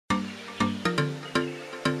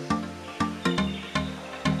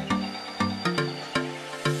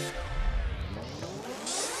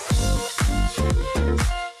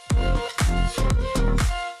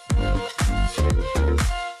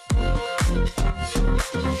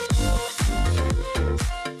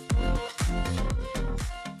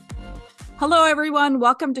Hello, everyone.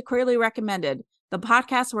 Welcome to Queerly Recommended, the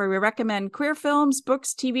podcast where we recommend queer films,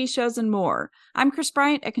 books, TV shows, and more. I'm Chris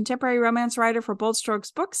Bryant, a contemporary romance writer for Bold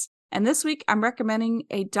Strokes Books, and this week I'm recommending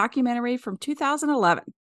a documentary from 2011.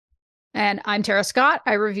 And I'm Tara Scott.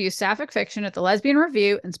 I review sapphic fiction at the Lesbian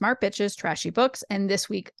Review and Smart Bitches Trashy Books. And this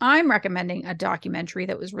week I'm recommending a documentary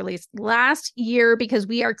that was released last year because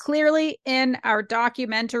we are clearly in our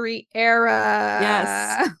documentary era.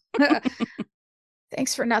 Yes.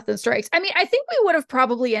 Thanks for Nothing Strikes. I mean, I think we would have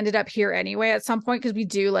probably ended up here anyway at some point because we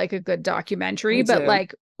do like a good documentary, but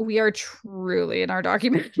like we are truly in our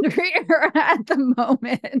documentary era at the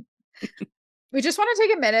moment. We just want to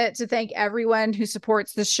take a minute to thank everyone who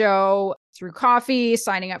supports the show through coffee,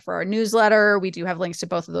 signing up for our newsletter. We do have links to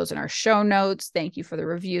both of those in our show notes. Thank you for the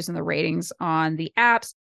reviews and the ratings on the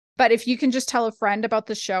apps. But if you can just tell a friend about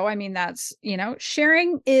the show, I mean, that's,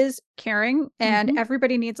 sharing is caring, and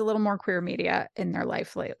everybody needs a little more queer media in their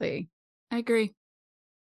life lately. I agree.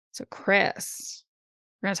 So, Chris,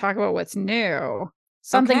 we're going to talk about what's new.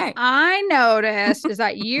 Something I noticed is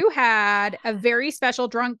that you had a very special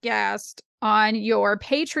drunk guest on your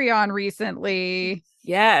Patreon recently.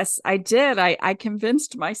 Yes, I did. I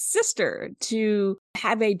convinced my sister to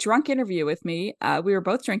have a drunk interview with me. We were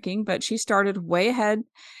both drinking, but she started way ahead.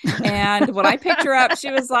 And when I picked her up, she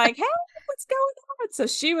was like, "Hey, what's going on?" So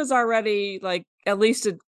she was already like at least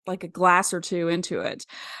a glass or two into it.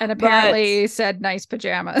 And apparently said nice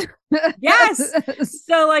pajamas. Yes.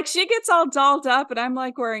 So like she gets all dolled up and I'm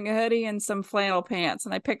like wearing a hoodie and some flannel pants.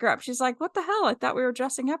 And I pick her up. She's like, "What the hell? I thought we were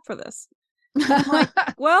dressing up for this." I'm like,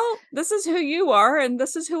 well, this is who you are and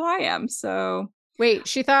this is who I am. So wait,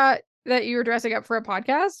 she thought that you were dressing up for a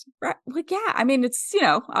podcast? Right. Well, yeah. I mean, it's,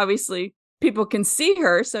 obviously people can see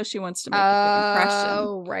her, so she wants to make a good impression.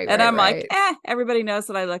 Oh, right. And I'm like, everybody knows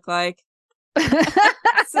what I look like.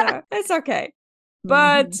 So it's okay.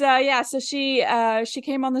 But yeah, so she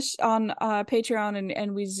came on on Patreon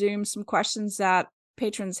and we zoomed some questions that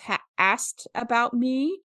patrons asked about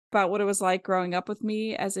me, about what it was like growing up with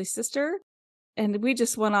me as a sister. And we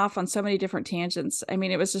just went off on so many different tangents. I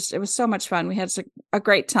mean, it was so much fun. We had a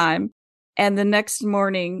great time. And the next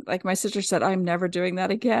morning, like my sister said, "I'm never doing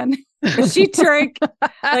that again." She drank,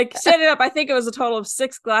 set it up. I think it was a total of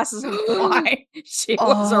 6 glasses of wine. She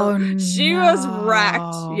was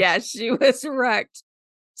wrecked. Yeah, she was wrecked.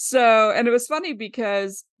 So, and it was funny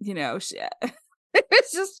because, it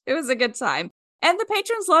was a good time. And the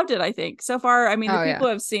patrons loved it, I think. So far, I mean, the people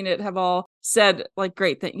who have seen it have all said like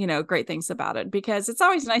great things about it, because it's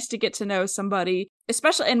always nice to get to know somebody,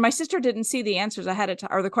 especially. And my sister didn't see the answers ahead of time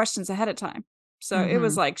or the questions ahead of time. So it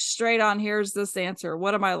was like straight on, here's this answer.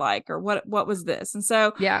 What am I like? Or what was this? And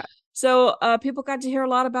so, So people got to hear a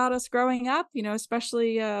lot about us growing up,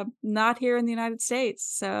 especially not here in the United States.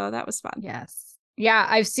 So that was fun. Yes. Yeah.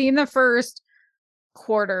 I've seen the first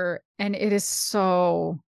quarter and it is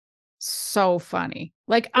so funny.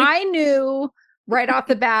 Like I knew right off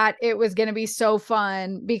the bat it was going to be so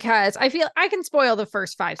fun because I feel I can spoil the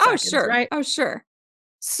first 5 seconds. Oh, sure. Right? Oh, sure.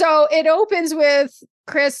 So it opens with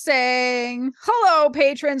Chris saying, "Hello,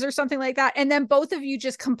 patrons," or something like that. And then both of you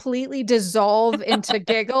just completely dissolve into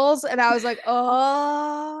giggles. And I was like,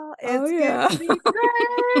 oh, it's going to be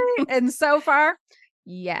great. And so far,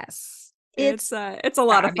 yes. It's a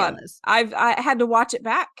lot of fun. I had to watch it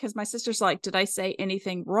back because my sister's like, "Did I say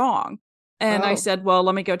anything wrong?" And I said, "Well,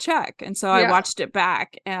 let me go check." And so I watched it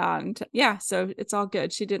back, and so it's all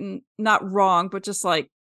good. She didn't, not wrong, but just like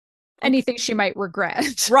anything she might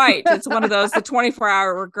regret. Right. It's one of those, the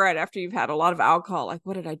 24-hour regret after you've had a lot of alcohol. Like,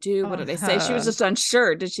 what did I do? What did I say? She was just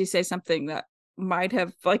unsure. Did she say something that might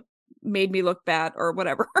have like made me look bad or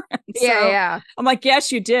whatever? Yeah. I'm like,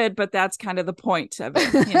 yes, you did, but that's kind of the point of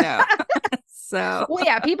it, So well,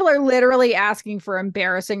 yeah, people are literally asking for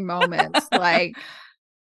embarrassing moments. Like,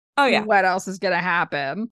 oh yeah, what else is gonna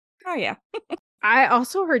happen? Oh yeah. I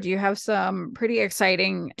also heard you have some pretty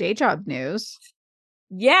exciting day job news.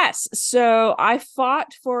 Yes. So I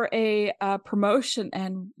fought for a promotion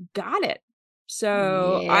and got it.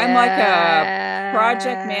 So I'm like a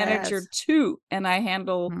project manager too, and I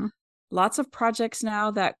handle lots of projects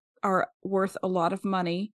now that are worth a lot of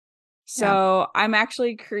money. So I'm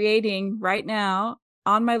actually creating right now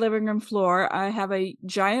on my living room floor. I have a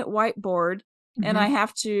giant whiteboard and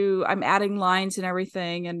I'm adding lines and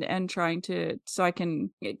everything and trying to, so I can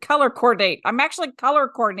color coordinate. I'm actually color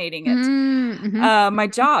coordinating it. My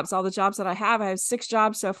jobs, all the jobs that I have 6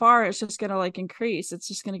 jobs so far. It's just going to like increase. It's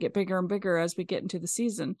just going to get bigger and bigger as we get into the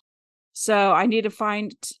season. So I need to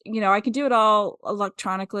find, I can do it all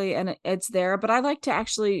electronically and it's there, but I like to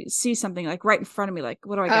actually see something like right in front of me, like,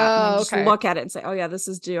 what do I got? And then just look at it and say, oh yeah, this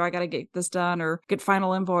is due. I got to get this done or get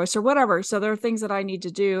final invoice or whatever. So there are things that I need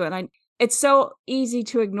to do. And it's so easy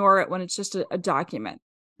to ignore it when it's just a document,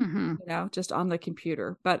 just on the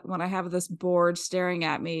computer. But when I have this board staring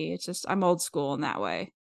at me, it's just, I'm old school in that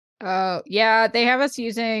way. Oh, yeah. They have us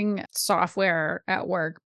using software at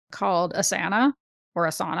work called Asana or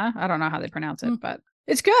Asana. I don't know how they pronounce it, but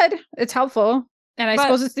it's good. It's helpful. And I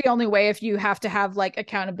suppose it's the only way if you have to have like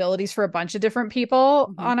accountabilities for a bunch of different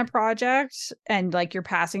people on a project and like you're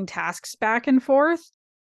passing tasks back and forth.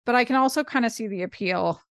 But I can also kind of see the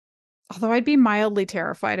appeal, although I'd be mildly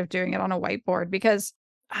terrified of doing it on a whiteboard because,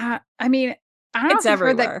 I mean, I don't know if you've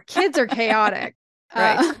heard that kids are chaotic.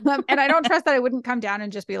 Right. And I don't trust that I wouldn't come down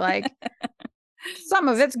and just be like, some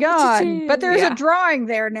of it's gone, but there's a drawing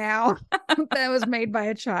there now that was made by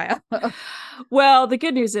a child. Well, the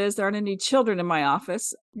good news is there aren't any children in my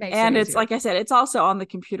office. And it's like I said, it's also on the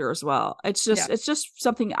computer as well. It's just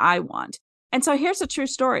something I want. And so here's a true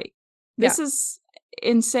story. This is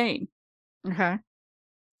insane. Okay.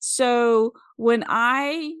 So when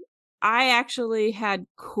I actually had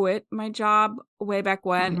quit my job way back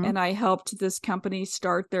when, and I helped this company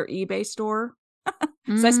start their eBay store.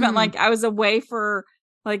 So I spent I was away for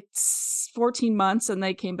like 14 months and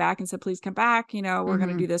they came back and said, please come back. We're going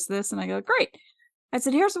to do this. And I go, great. I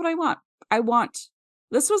said, here's what I want.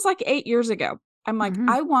 This was like 8 years ago. I'm like,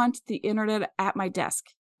 I want the internet at my desk.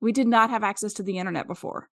 We did not have access to the internet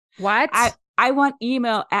before. What? I want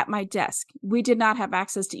email at my desk. We did not have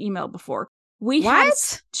access to email before. We had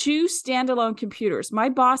 2 standalone computers. My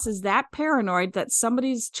boss is that paranoid that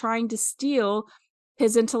somebody's trying to steal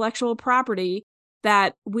his intellectual property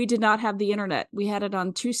that we did not have the internet. We had it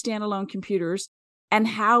on 2 standalone computers, and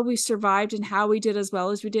how we survived and how we did as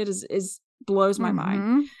well as we did is blows my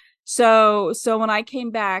mind. So when I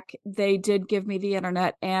came back, they did give me the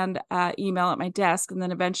internet and email at my desk. And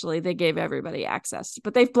then eventually they gave everybody access,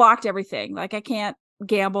 but they've blocked everything. Like I can't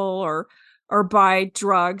gamble or buy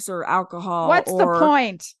drugs or alcohol. What's the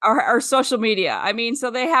point? Or social media. I mean,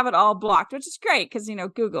 so they have it all blocked, which is great because,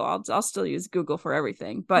 Google, I'll still use Google for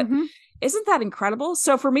everything. But isn't that incredible?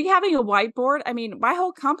 So for me having a whiteboard, I mean, my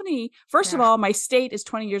whole company, first of all, my state is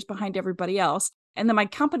 20 years behind everybody else. And then my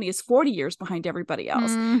company is 40 years behind everybody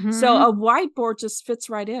else. So a whiteboard just fits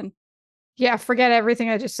right in. Yeah, forget everything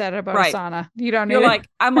I just said about Asana. You don't need it.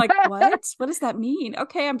 I'm like, what? What does that mean?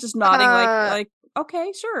 Okay, I'm just nodding like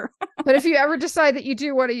okay, sure. But if you ever decide that you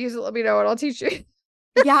do want to use it, let me know and I'll teach you.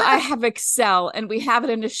 Yeah, I have Excel and we have it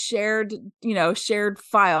in a shared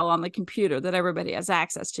file on the computer that everybody has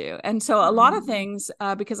access to. And so a lot of things,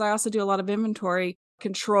 because I also do a lot of inventory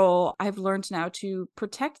control, I've learned now to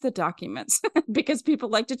protect the documents because people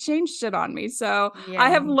like to change shit on me. So I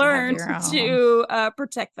have learned to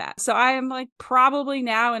protect that. So I am like probably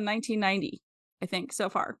now in 1990, I think, so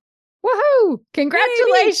far. Woohoo!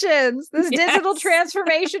 Congratulations! This digital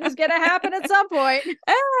transformation is going to happen at some point.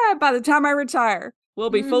 By the time I retire, we'll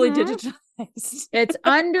be fully digitized. It's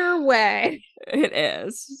underway. It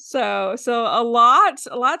is. So a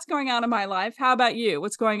lot's going on in my life. How about you?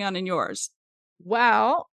 What's going on in yours?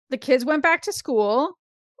 Well, the kids went back to school.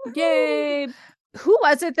 Yay! Who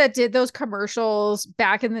was it that did those commercials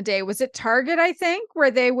back in the day? Was it Target, I think,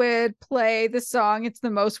 where they would play the song "It's the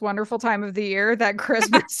Most Wonderful Time of the Year," that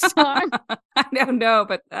Christmas song? I don't know,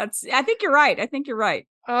 but I think you're right.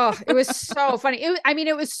 Oh, it was so funny.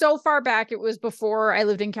 It was so far back. It was before I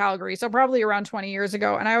lived in Calgary, so probably around 20 years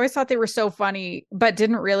ago. And I always thought they were so funny, but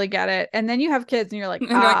didn't really get it. And then you have kids and you're like,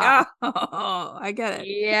 oh, I get it.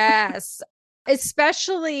 Yes.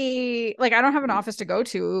 Especially like I don't have an office to go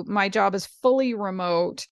to. My job is fully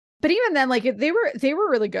remote. But even then, like they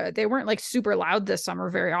were really good. They weren't like super loud this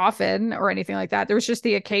summer very often or anything like that. There was just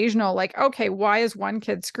the occasional like, okay, why is one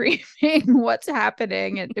kid screaming? What's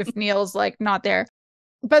happening? And if Neil's like not there.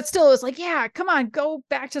 But still, it was like, yeah, come on, go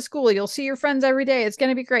back to school. You'll see your friends every day. It's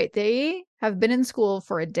going to be great. They have been in school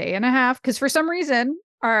for a day and a half because for some reason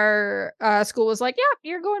our school was like, yeah,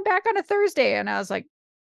 you're going back on a Thursday. And I was like,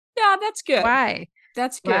 yeah, that's good. Why?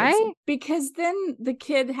 That's good. Why? Because then the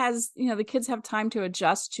kids have time to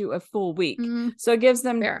adjust to a full week. So it gives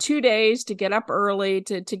them 2 days to get up early,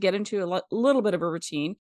 to get into a little bit of a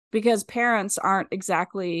routine because parents aren't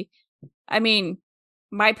exactly, I mean,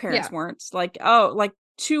 my parents weren't like,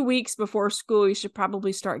 2 weeks before school, you should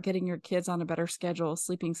probably start getting your kids on a better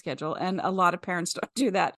sleeping schedule. And a lot of parents don't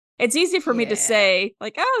do that. It's easy for me to say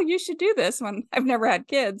like, oh, you should do this when I've never had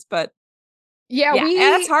kids, but yeah, and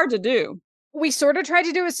it's hard to do. we sort of tried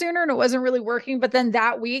to do it sooner and it wasn't really working. But then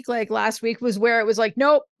that week, like last week, was where it was like,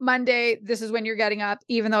 nope, Monday, this is when you're getting up,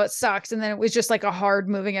 even though it sucks. And then it was just like a hard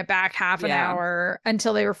moving it back half an hour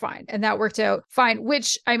until they were fine. And that worked out fine,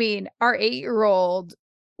 which I mean, our 8-year-old,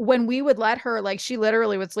 when we would let her, like she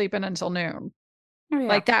literally would sleep in until noon. Oh, yeah.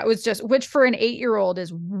 Like that was just, which for an 8-year-old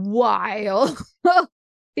is wild.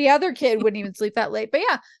 The other kid wouldn't even sleep that late. But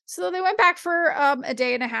yeah, so they went back for a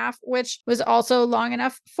day and a half, which was also long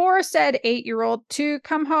enough for said 8-year-old to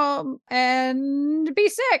come home and be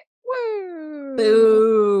sick. Woo!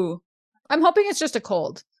 Boo. I'm hoping it's just a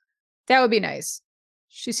cold. That would be nice.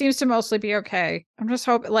 She seems to mostly be okay. I'm just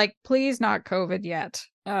hoping, like, please not COVID yet.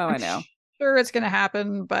 Oh, I know. Sure it's going to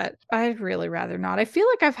happen, but I'd really rather not. I feel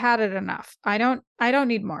like I've had it enough. I don't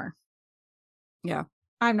need more. Yeah.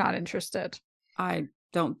 I'm not interested. I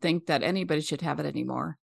don't think that anybody should have it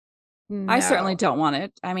anymore. No. I certainly don't want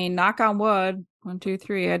it. I mean, knock on wood. 1, 2,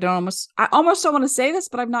 3. I almost don't want to say this,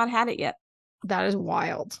 but I've not had it yet. That is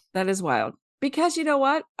wild. That is wild. Because you know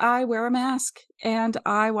what? I wear a mask and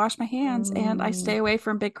I wash my hands and I stay away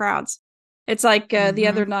from big crowds. It's like the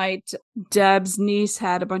other night, Deb's niece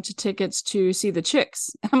had a bunch of tickets to see the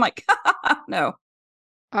Chicks. And I'm like, no.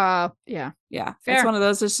 Yeah. Yeah. Fair. It's one of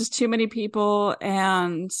those, there's just too many people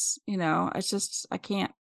and, you know, it's just, I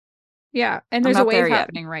can't. Yeah. And there's a wave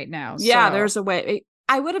happening right now. Yeah, there's a wave.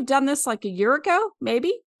 I would have done this like a year ago,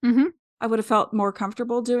 maybe. Mm-hmm. I would have felt more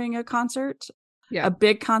comfortable doing a concert. Yeah. A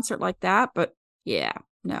big concert like that. But yeah,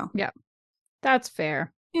 no. Yeah. That's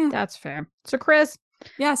fair. Yeah. That's fair. So, Chris.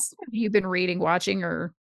 Yes. Have you been reading, watching,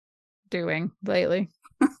 or doing lately?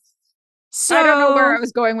 So I don't know where I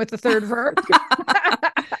was going with the third verb.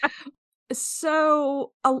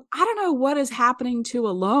 So I don't know what is happening to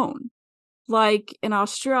Alone. Like in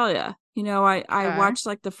Australia, you know, I watched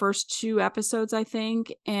like the first 2 episodes, I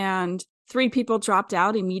think, and 3 people dropped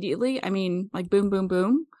out immediately. I mean, like boom, boom,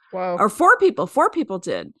 boom. Whoa. Or 4 people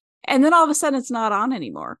did. And then all of a sudden it's not on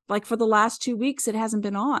anymore. Like for the last 2 weeks, it hasn't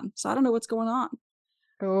been on. So I don't know what's going on.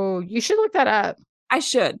 Oh, you should look that up. I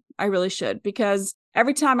should. I really should. Because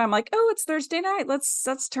every time I'm like, oh, it's Thursday night.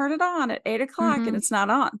 Let's turn it on at 8 o'clock. And it's not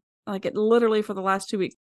on. Like it literally for the last 2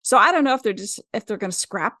 weeks. So I don't know if they're going to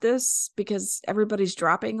scrap this because everybody's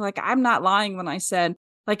dropping. Like I'm not lying when I said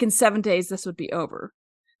like in 7 days, this would be over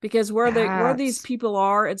because where these people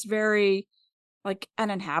are, it's very like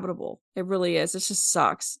uninhabitable. It really is. It just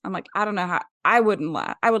sucks. I'm like, I don't know how I wouldn't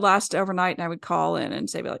last. I would last overnight and I would call in and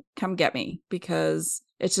say like, come get me because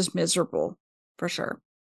it's just miserable for sure.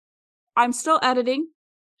 I'm still editing.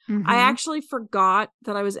 I actually forgot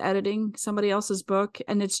that I was editing somebody else's book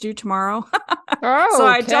and it's due tomorrow. So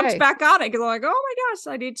I jumped back on it because I'm like, oh my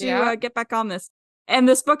gosh, I need to get back on this. And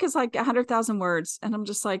this book is like 100,000 words. And I'm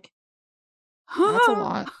just like, that's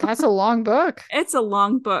a long book. It's a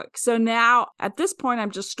long book. So now at this point,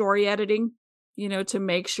 I'm just story editing, you know, to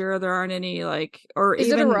make sure there aren't any like, or is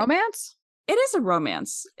it a romance? It is a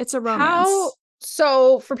romance. It's a romance.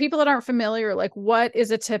 So for people that aren't familiar, like what is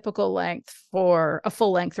a typical length for a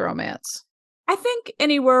full length romance? I think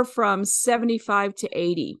anywhere from 75 to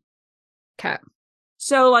 80. Okay.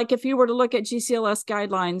 So like if you were to look at GCLS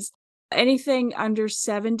guidelines, anything under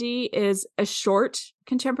 70 is a short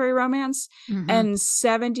contemporary romance and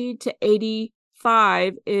 70 to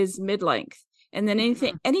 85 is mid-length. And then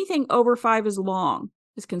anything over 5 is long,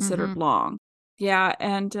 is considered long. Yeah.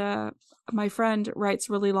 And my friend writes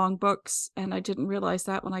really long books and I didn't realize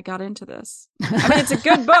that when I got into this. I mean, it's a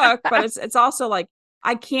good book, but it's also like,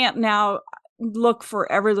 I can't now look for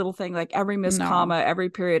every little thing, like every comma, every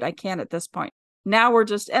period. I can't at this point. Now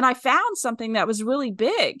and I found something that was really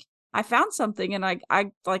big. I found something and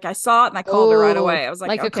I saw it and I called her right away. I was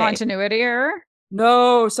like, a continuity error?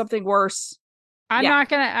 No, something worse. I'm not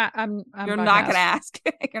gonna. You're not gonna ask.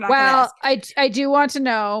 You're not gonna ask. I do want to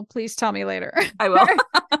know. Please tell me later. I will.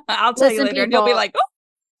 I'll tell you later, people, and you'll be like, oh.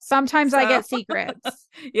 Sometimes I get secrets.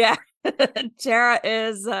 Yeah, Tara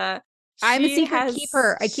is. I'm a secret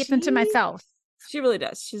keeper. I keep them to myself. She really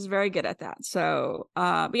does. She's very good at that. So,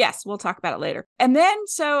 but yes, we'll talk about it later. And then,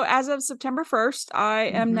 so as of September 1st, I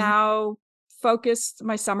am now focused.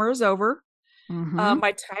 My summer is over.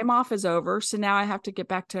 My time off is over. So now I have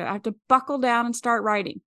to buckle down and start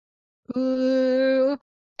writing. Ooh.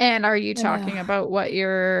 And are you talking about what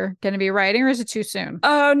you're going to be writing or is it too soon?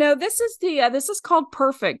 Oh, no, this is called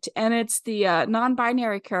Perfect. And it's the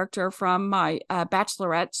non-binary character from my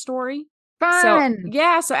bachelorette story. Fun.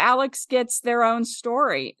 So Alex gets their own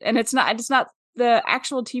story and it's not the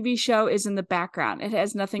actual TV show is in the background. It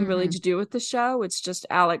has nothing really to do with the show. It's just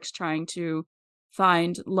Alex trying to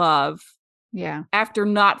find love. Yeah. After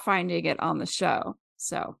not finding it on the show.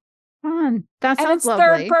 So fun. That sounds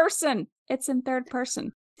lovely. Third person. it's in third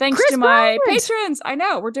person. Thanks Chris to my Bryant! patrons. I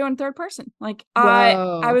know we're doing third person. Like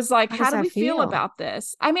Whoa. I was like, how does do that we feel about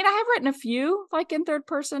this? I mean, I have written a few like in third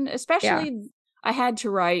person, especially I had to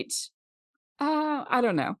write I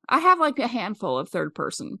don't know. I have like a handful of third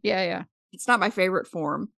person. Yeah. It's not my favorite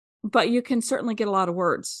form, but you can certainly get a lot of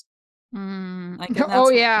words. Like, and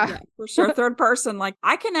oh yeah. For sure. Third person, like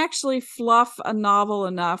I can actually fluff a novel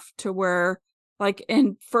enough to where like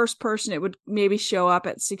in first person it would maybe show up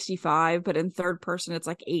at 65, but in third person it's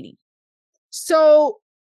like 80. So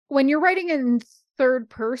when you're writing in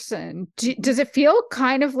third person, does it feel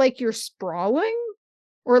kind of like you're sprawling?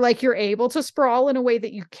 Or like you're able to sprawl in a way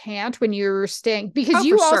that you can't when you're staying, because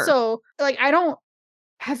you also like,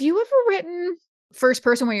 have you ever written first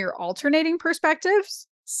person where you're alternating perspectives?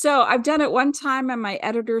 So I've done it one time and my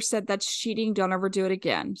editor said that's cheating. Don't ever do it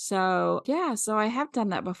again. So yeah, so I have done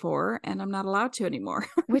that before and I'm not allowed to anymore.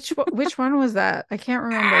 Which one was that? I can't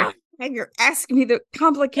remember. And you're asking me the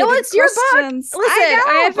complicated it's questions. Your book. Listen,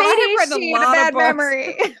 I have ADHD and a bad books.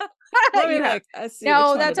 memory.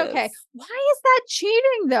 No, that's okay. Why is that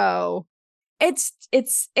cheating though? It's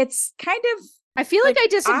kind of. I feel like I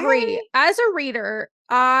disagree. As a reader,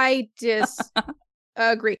 I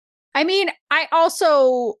disagree. I mean, I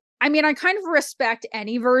kind of respect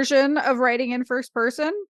any version of writing in first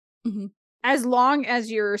person, as long as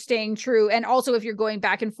you're staying true. And also, if you're going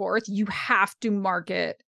back and forth, you have to mark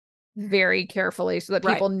it very carefully so that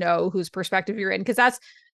people know whose perspective you're in, because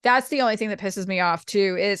that's the only thing that pisses me off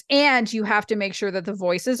too, and you have to make sure that the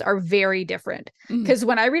voices are very different. Because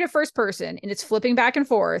when I read a first person and it's flipping back and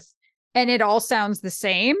forth and it all sounds the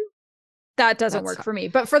same, that doesn't work for me.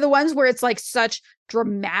 But for the ones where it's like such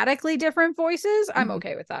dramatically different voices, I'm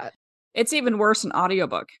okay with that. It's even worse in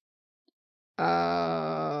audiobook.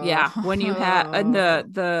 Yeah, when you have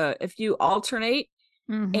the if you alternate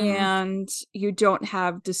and you don't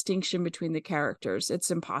have distinction between the characters, it's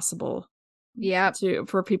impossible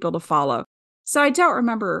for people to follow. So I don't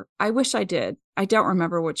remember. I wish I did. I don't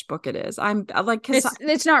remember which book it is. I'm like,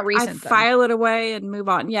 it's not recent. I file it away and move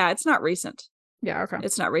on. Yeah, it's not recent. Yeah, okay.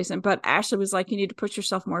 It's not recent. But Ashley was like, you need to push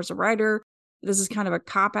yourself more as a writer. This is kind of a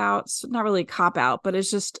cop out. It's not really a cop out, but it's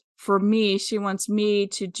just for me. She wants me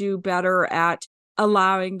to do better at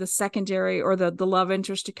allowing the secondary or the love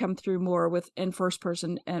interest to come through more in first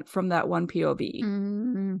person and from that one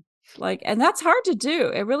POV. Like, and that's hard to do.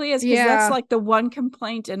 It really is, because that's like the one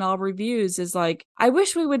complaint in all reviews is like, I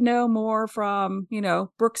wish we would know more from,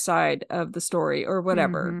 Brooke's side of the story or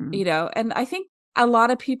whatever, and I think a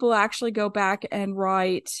lot of people actually go back and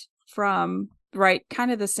write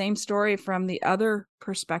kind of the same story from the other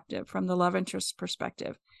perspective, from the love interest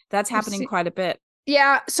perspective. That's happening quite a bit.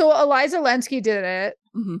 Yeah. So Eliza Lenski did it.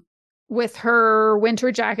 With her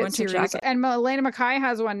Winter Jacket series. And Elena Mackay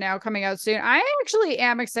has one now coming out soon. I actually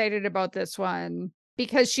am excited about this one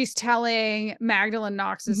because she's telling Magdalene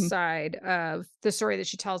Knox's side of the story that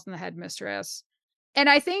she tells in The Headmistress. And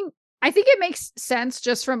I think it makes sense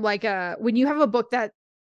just from like when you have a book that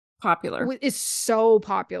is so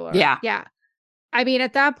popular. Yeah. I mean,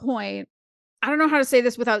 at that point, I don't know how to say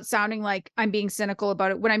this without sounding like I'm being cynical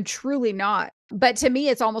about it when I'm truly not. But to me,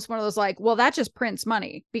 it's almost one of those like, well, that just prints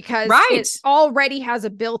money because it already has a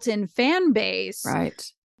built-in fan base. Right.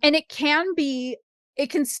 And it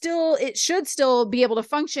should still be able to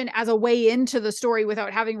function as a way into the story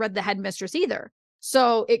without having read The Headmistress either.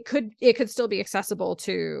 So it could still be accessible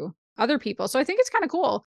to other people. So I think it's kind of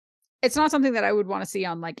cool. It's not something that I would want to see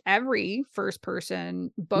on like every first person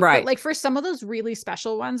book, but like for some of those really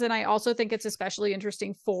special ones. And I also think it's especially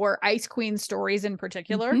interesting for Ice Queen stories in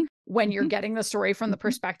particular, when you're getting the story from the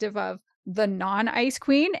perspective of the non-Ice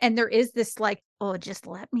Queen. And there is this like, oh, just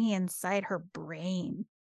let me inside her brain.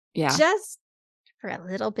 Yeah. Just for a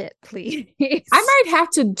little bit, please. I might have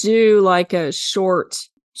to do like a short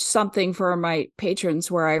something for my patrons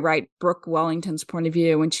where I write Brooke Wellington's point of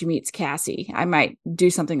view when she meets Cassie. I might do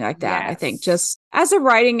something like that. I think just as a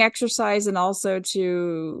writing exercise, and also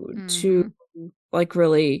to like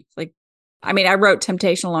really like, I mean, I wrote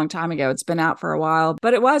Temptation a long time ago. It's been out for a while,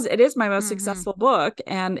 but it is my most successful book,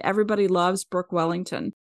 and everybody loves Brooke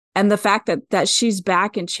Wellington. And the fact that she's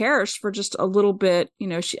back and cherished for just a little bit,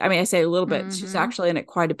 I say a little bit, she's actually in it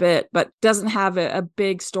quite a bit, but doesn't have a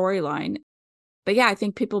big storyline. But yeah, I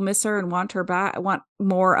think people miss her and want her back, want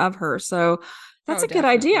more of her. So that's a good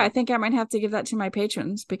idea. I think I might have to give that to my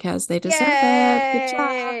patrons because they deserve it. Good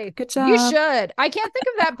job. Good job. You should. I can't think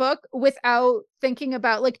of that book without thinking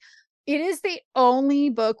about, like, it is the only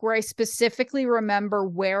book where I specifically remember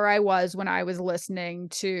where I was when I was listening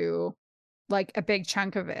to like a big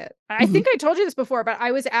chunk of it. I think I told you this before, but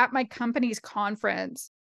I was at my company's conference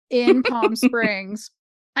in Palm Springs.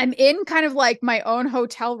 I'm in kind of like my own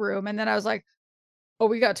hotel room. And then I was like, oh,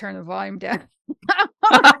 we got to turn the volume down.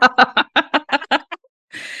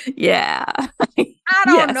 Yeah. I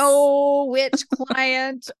don't know which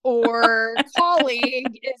client or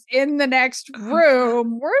colleague is in the next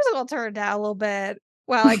room. We're just going to turn it down a little bit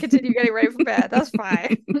while I continue getting ready for bed. That's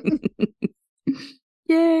fine.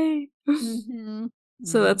 Yay. Mm-hmm.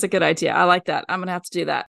 So that's a good idea. I like that. I'm going to have to do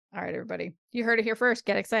that. All right, everybody. You heard it here first.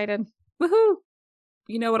 Get excited. Woohoo.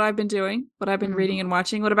 You know what I've been doing, what I've been reading and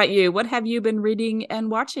watching. What about you? What have you been reading and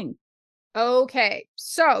watching? Okay,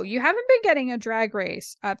 so you haven't been getting a Drag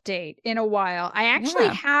Race update in a while. I actually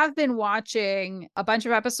have been watching a bunch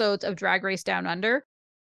of episodes of Drag Race Down Under.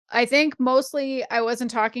 I think mostly I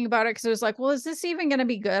wasn't talking about it because it was like, well, is this even going to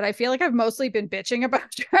be good? I feel like I've mostly been bitching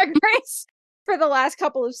about Drag Race for the last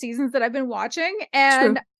couple of seasons that I've been watching.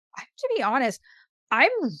 And to be honest, I'm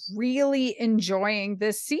really enjoying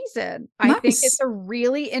this season. Nice. I think it's a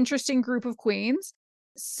really interesting group of queens.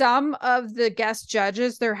 Some of the guest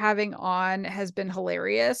judges they're having on has been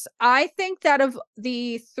hilarious. I think that of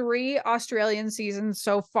the 3 Australian seasons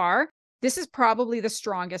so far, this is probably the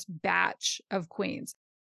strongest batch of queens.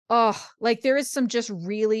 Oh, like there is some just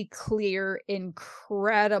really clear,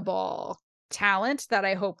 incredible talent that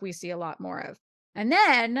I hope we see a lot more of. And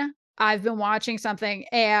then I've been watching something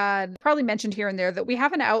and probably mentioned here and there that we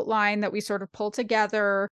have an outline that we sort of pull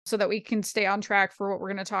together so that we can stay on track for what we're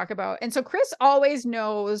going to talk about. And so Chris always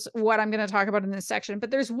knows what I'm going to talk about in this section, but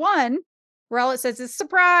there's one where all it says is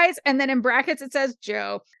surprise. And then in brackets, it says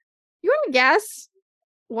Joe. You want to guess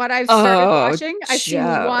what I've started watching? Joe. I've seen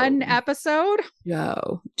one episode.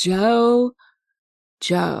 Joe. Do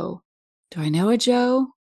I know a Joe?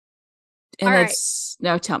 And all it's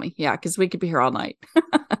right. No, tell me. Yeah, because we could be here all night.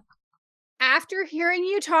 After hearing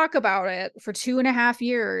you talk about it for 2.5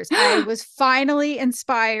 years, I was finally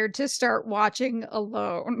inspired to start watching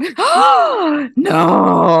Alone.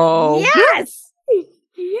 No. Yes.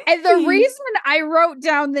 And the reason I wrote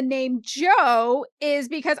down the name Joe is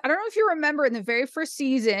because I don't know if you remember in the very first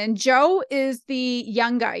season, Joe is the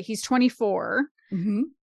young guy. He's 24. Mm-hmm.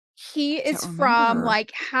 He is from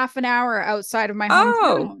like half an hour outside of my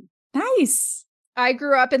hometown. Nice. I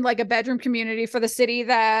grew up in like a bedroom community for the city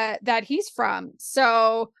that he's from.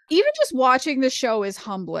 So even just watching the show is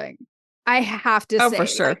humbling. I have to say. Oh, for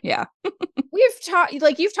sure. Like, yeah. We've talked,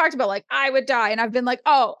 like you've talked about like, I would die. And I've been like,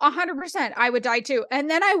 oh, 100%, I would die too. And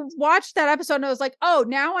then I watched that episode and I was like, oh,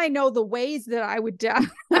 now I know the ways that I would die.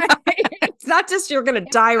 It's not just you're going to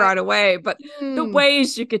die right away, but the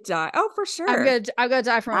ways you could die. Oh, for sure. I'm gonna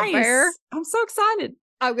die from a bear. I'm so excited.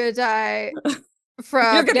 I'm going to die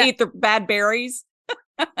from. You're going to eat the bad berries.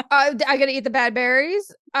 I'm going to eat the bad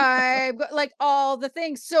berries. I like all the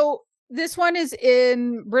things. So this one is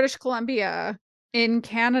in British Columbia in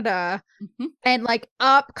Canada, and like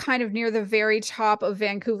up kind of near the very top of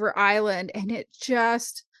Vancouver Island, and it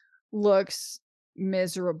just looks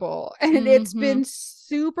miserable. And it's been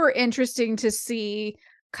super interesting to see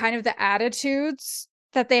kind of the attitudes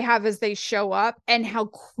that they have as they show up and how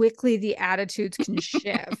quickly the attitudes can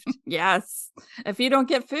shift. Yes. If you don't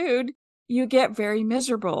get food, you get very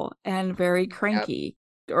miserable and very cranky.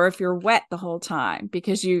 Yep. Or if you're wet the whole time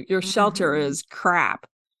because your shelter is crap,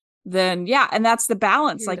 then yeah. And that's the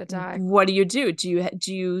balance. You're like, what do? Do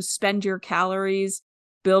you spend your calories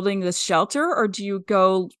building this shelter, or do you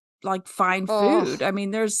go like find food? I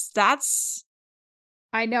mean,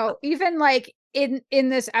 I know. Even like in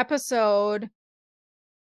this episode,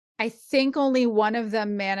 I think only one of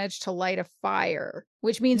them managed to light a fire,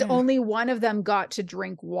 which means only one of them got to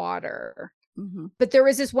drink water. But there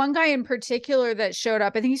was this one guy in particular that showed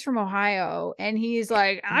up. I think he's from Ohio, and he's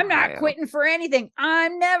like, I'm not quitting for anything.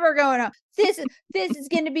 I'm never going to. This is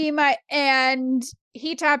going to be my. And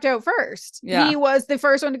he tapped out first. Yeah. He was the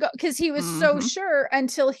first one to go because he was so sure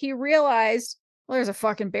until he realized, well, there's a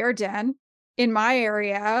fucking bear den in my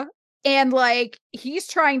area. And like he's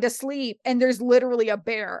trying to sleep, and there's literally a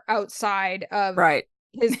bear outside of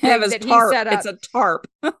his thing that tarp. He set up. It's a tarp.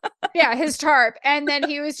 Yeah, his tarp. And then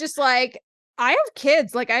he was just like, I have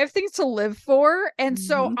kids, like I have things to live for. And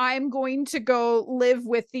so I'm going to go live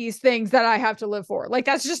with these things that I have to live for. Like,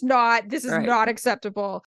 this is not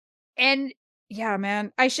acceptable. And yeah,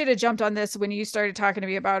 man, I should have jumped on this when you started talking to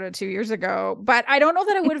me about it 2 years ago, but I don't know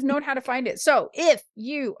that I would have known how to find it. So if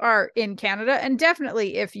you are in Canada, and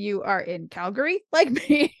definitely if you are in Calgary, like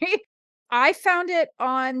me, I found it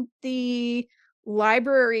on the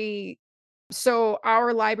library. So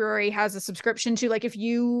our library has a subscription to, like, if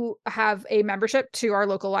you have a membership to our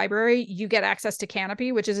local library, you get access to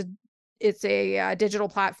Canopy, which is it's a digital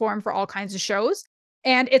platform for all kinds of shows,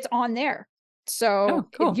 and it's on there. So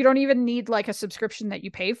cool. you don't even need like a subscription that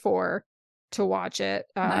you pay for to watch it.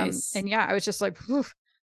 Nice. And yeah, I was just like,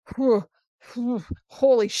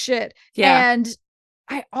 holy shit. Yeah. And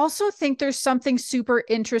I also think there's something super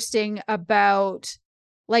interesting about,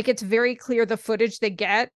 like, it's very clear the footage they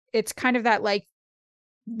get. It's kind of that, like,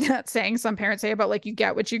 that saying some parents say about, like, you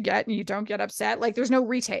get what you get and you don't get upset. Like, there's no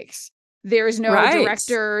retakes. There's no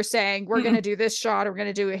director saying, we're going to do this shot, or we're going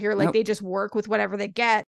to do it here. Like, they just work with whatever they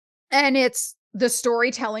get. And it's the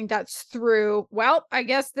storytelling that's through, well, I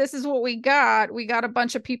guess this is what we got. We got a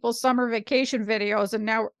bunch of people's summer vacation videos, and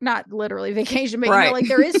now, not literally vacation, but, you know, like,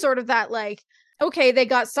 there is sort of that, like, okay, they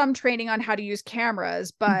got some training on how to use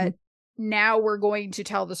cameras, but now we're going to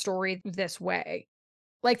tell the story this way.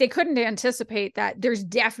 Like, they couldn't anticipate that there's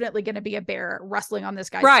definitely going to be a bear rustling on this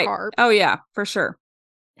guy's tarp. Oh, yeah, for sure.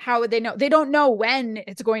 How would they know? They don't know when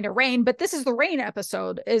it's going to rain, but this is the rain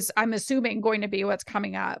episode, is, I'm assuming, going to be what's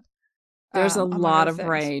coming up. There's a lot of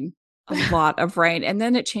rain, a lot of rain. And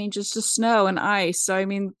then it changes to snow and ice. So, I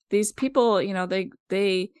mean, these people, you know,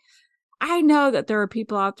 I know that there are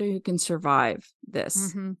people out there who can survive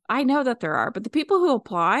this. I know that there are, but the people who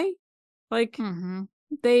apply, like,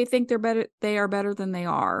 they think they are better than they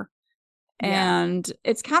are. And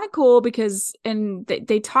it's kind of cool because, and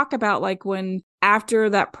they talk about, like, when after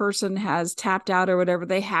that person has tapped out or whatever,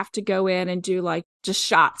 they have to go in and do, like, just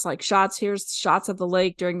shots, like shots. Here's shots of the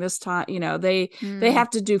lake during this time. You know, they have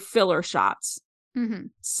to do filler shots.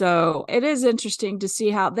 So it is interesting to see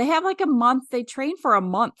how they have, like, a month. They train for a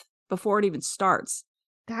month before it even starts.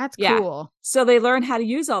 That's cool. So they learn how to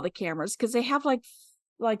use all the cameras, because they have like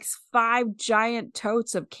 5 giant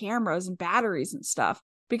totes of cameras and batteries and stuff,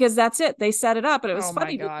 because that's it. They set it up. And it was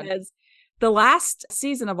funny because the last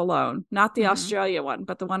season of Alone, not the Australia one,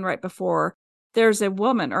 but the one right before, there's a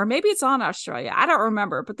woman, or maybe it's on Australia, I don't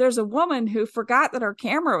remember, but there's a woman who forgot that her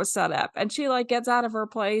camera was set up, and she, like, gets out of her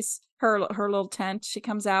place, her little tent, she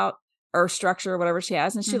comes out, or structure or whatever she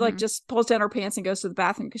has, and she like just pulls down her pants and goes to the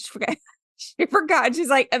bathroom because she forgot. She's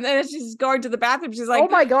like, and then she's going to the bathroom, she's like, oh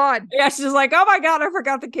my god. Yeah, she's like, oh my god, I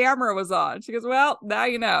forgot the camera was on. She goes, well, now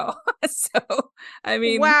you know. So I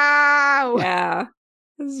mean, wow.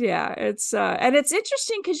 Yeah, it's and it's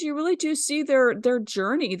interesting because you really do see their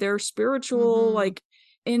journey, their spiritual, like,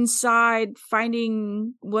 inside,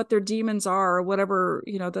 finding what their demons are, or whatever,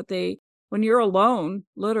 you know, that they, when you're alone,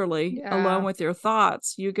 literally alone with your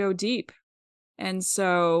thoughts, you go deep. And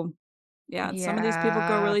so some of these people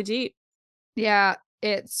go really deep.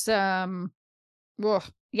 It's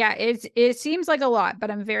it seems like a lot, but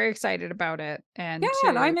I'm very excited about it. And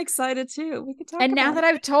I'm excited too. We could talk. And now that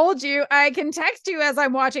I've told you, I can text you as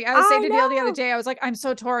I'm watching. I was saying to Neil the other day, I was like, I'm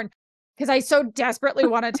so torn, because I so desperately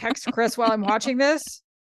want to text Chris while I'm watching this,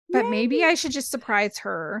 but maybe I should just surprise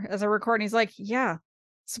her as a recording. He's like,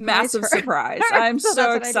 massive surprise. I'm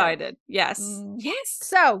so excited. Yes.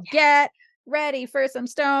 So get ready for some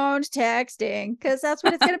stoned texting, because that's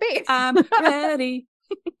what it's gonna be. I'm ready.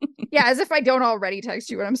 As if I don't already text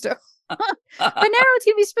you when I'm stoned. But now it's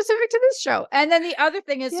gonna be specific to this show. And then the other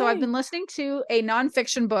thing is, so I've been listening to a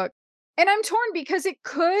nonfiction book, and I'm torn because it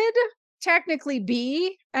could technically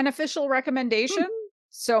be an official recommendation.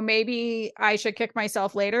 So maybe I should kick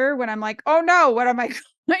myself later when I'm like, oh no, what am I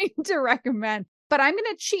going to recommend? But I'm going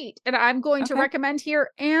to cheat, and I'm going to recommend here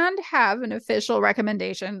and have an official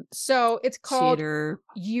recommendation. So it's called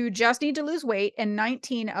You Just Need to Lose Weight and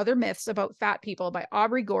 19 Other Myths About Fat People by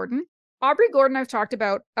Aubrey Gordon. Aubrey Gordon I've talked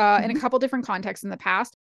about in a couple different contexts in the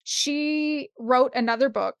past. She wrote another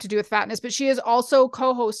book to do with fatness, but she is also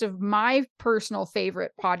co-host of my personal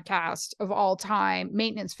favorite podcast of all time,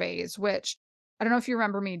 Maintenance Phase, which I don't know if you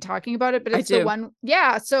remember me talking about it, but it's the one.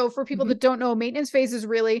 Yeah. So for people that don't know, Maintenance Phase is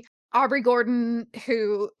really Aubrey Gordon,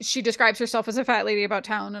 who she describes herself as a fat lady about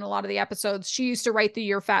town in a lot of the episodes. She used to write the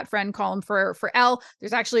Your Fat Friend column for Elle.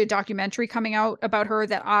 There's actually a documentary coming out about her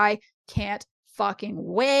that I can't fucking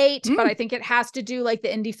wait, but I think it has to do, like, the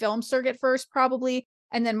indie film circuit first, probably.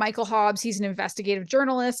 And then Michael Hobbs, he's an investigative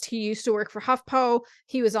journalist. He used to work for HuffPo.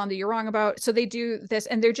 He was on the You're Wrong About. So they do this,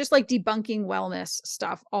 and they're just, like, debunking wellness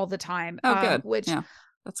stuff all the time. Oh, good. Which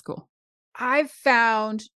that's cool. I've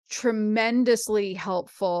found tremendously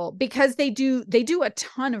helpful, because they do a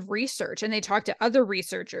ton of research, and they talk to other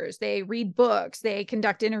researchers, they read books, they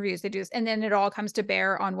conduct interviews, they do this, and then it all comes to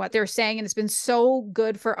bear on what they're saying. And it's been so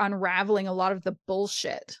good for unraveling a lot of the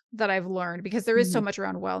bullshit that I've learned, because there is so much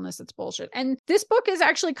around wellness that's bullshit. And this book is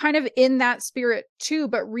actually kind of in that spirit too,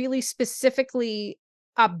 but really specifically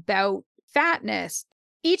about fatness.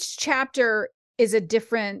 Each chapter is a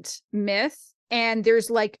different myth, and there's,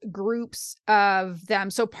 like, groups of them.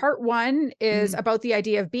 So part 1 is about the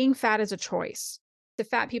idea of being fat as a choice. if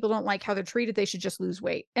fat people don't like how they're treated, they should just lose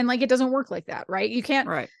weight. And like, it doesn't work like that, right? You can't,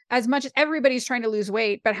 right. as much as everybody's trying to lose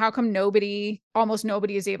weight, but how come almost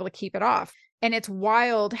nobody is able to keep it off? And it's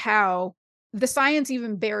wild how the science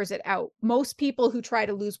even bears it out. Most people who try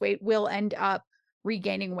to lose weight will end up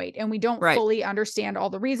regaining weight. And we don't fully understand all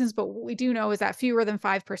the reasons, but what we do know is that fewer than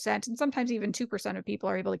 5% and sometimes even 2% of people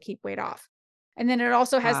are able to keep weight off. And then it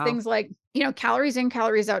also has things like, calories in,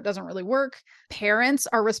 calories out doesn't really work. Parents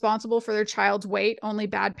are responsible for their child's weight. Only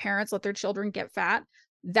bad parents let their children get fat.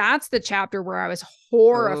 That's the chapter where I was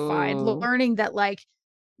horrified learning that like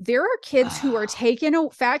there are kids who are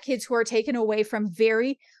fat kids who are taken away from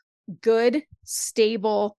very good,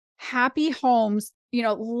 stable, happy homes,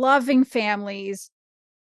 loving families.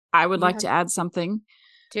 I would like to add something.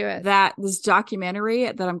 Do it. That this documentary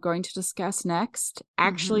that I'm going to discuss next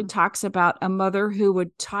actually talks about a mother who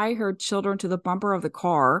would tie her children to the bumper of the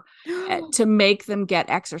car to make them get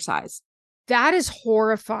exercise. That is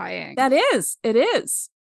horrifying. That is. It is.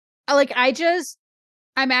 Like,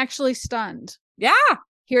 I'm actually stunned. Yeah.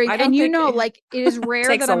 Hearing, and like it is rare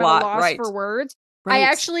that I'm at a loss for words. Right. I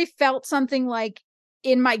actually felt something like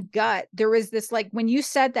in my gut. There was this, like, when you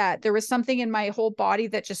said that, there was something in my whole body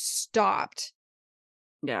that just stopped.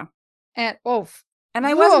 Yeah. And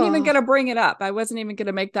I wasn't even going to bring it up. I wasn't even going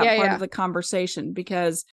to make that part of the conversation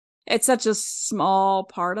because it's such a small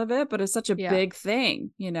part of it, but it's such a big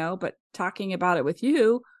thing, but talking about it with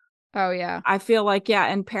you. Oh yeah. I feel like,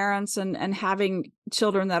 and parents and having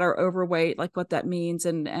children that are overweight, like what that means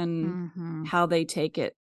and how they take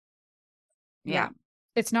it. Yeah.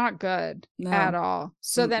 It's not good at all.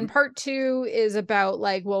 So then part 2 is about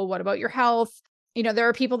like, well, what about your health? There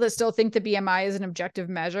are people that still think the BMI is an objective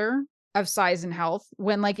measure of size and health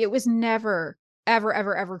when like it was never, ever,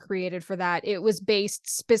 ever, ever created for that. It was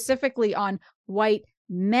based specifically on white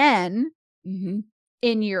men in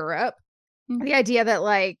Europe. The idea that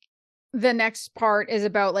like the next part is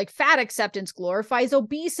about like fat acceptance glorifies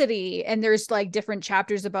obesity. And there's like different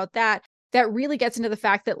chapters about that really gets into the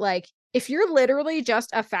fact that like, if you're literally just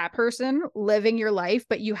a fat person living your life,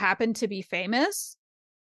 but you happen to be famous,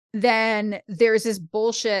 then there's this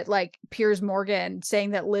bullshit like Piers Morgan saying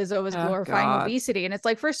that Lizzo is glorifying obesity. And it's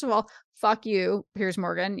like, first of all, fuck you, Piers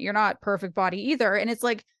Morgan. You're not perfect body either. And it's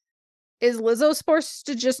like, is Lizzo supposed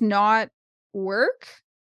to just not work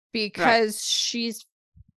because she's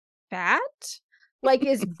fat? Like,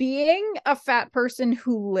 is being a fat person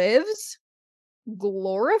who lives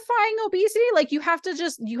glorifying obesity? Like, you have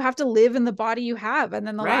to live in the body you have. And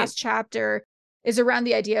then the last chapter is around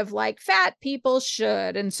the idea of like fat people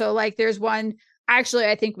should. And so like there's one actually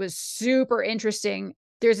I think was super interesting.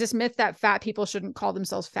 There's this myth that fat people shouldn't call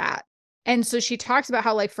themselves fat. And so she talks about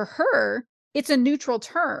how like for her, it's a neutral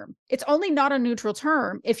term. It's only not a neutral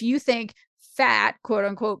term if you think fat, quote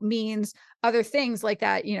unquote, means other things like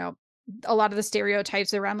that, a lot of the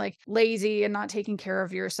stereotypes around like lazy and not taking care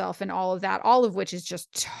of yourself and all of that, all of which is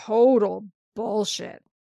just total bullshit.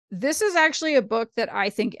 This is actually a book that I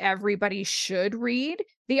think everybody should read.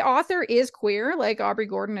 The author is queer, like Aubrey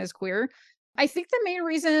Gordon is queer. I think the main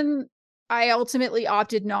reason I ultimately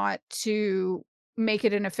opted not to make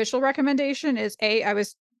it an official recommendation is I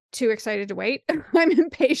was too excited to wait. I'm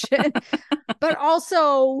impatient. But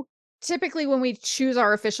also, typically when we choose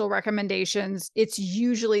our official recommendations, it's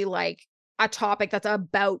usually like a topic that's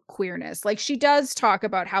about queerness. Like she does talk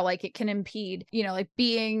about how like it can impede, like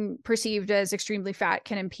being perceived as extremely fat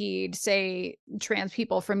can impede, say, trans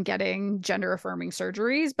people from getting gender affirming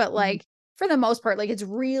surgeries. But like for the most part, like it's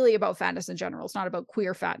really about fatness in general. It's not about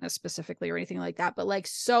queer fatness specifically or anything like that, but like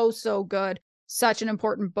so good. Such an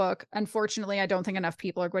important book. Unfortunately, I don't think enough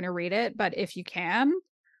people are going to read it, but if you can,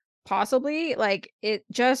 possibly, like it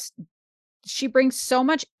just, she brings so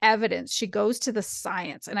much evidence. She goes to the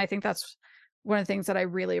science. And I think that's one of the things that I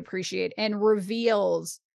really appreciate, and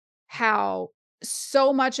reveals how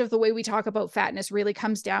so much of the way we talk about fatness really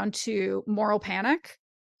comes down to moral panic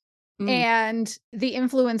and the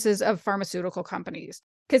influences of pharmaceutical companies.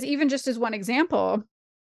 Because even just as one example,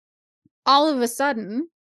 all of a sudden,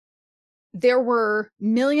 there were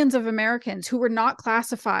millions of Americans who were not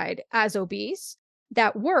classified as obese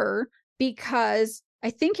that were, because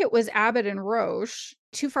I think it was Abbott and Roche,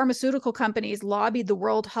 two pharmaceutical companies, lobbied the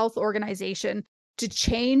World Health Organization to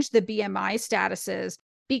change the BMI statuses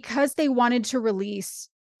because they wanted to release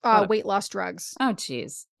weight loss drugs. Oh,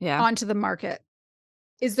 geez. Yeah. Onto the market.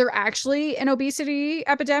 Is there actually an obesity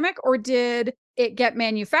epidemic, or did it get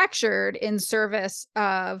manufactured in service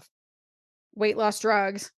of weight loss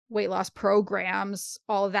drugs, weight loss programs,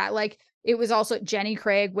 all of that? Like it was also Jenny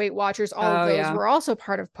Craig, Weight Watchers, all of those were also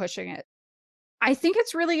part of pushing it. I think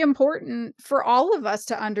it's really important for all of us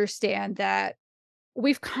to understand that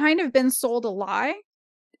we've kind of been sold a lie.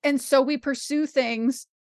 And so we pursue things,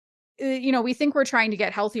 we think we're trying to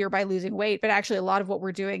get healthier by losing weight, but actually a lot of what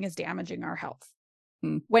we're doing is damaging our health.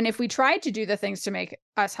 When if we tried to do the things to make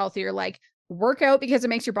us healthier, like work out because it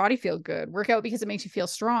makes your body feel good, work out because it makes you feel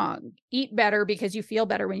strong, eat better because you feel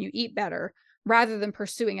better when you eat better, rather than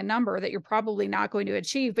pursuing a number that you're probably not going to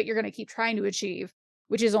achieve, but you're going to keep trying to achieve,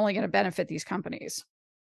 which is only going to benefit these companies.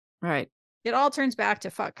 Right. It all turns back to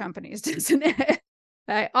fuck companies, doesn't it?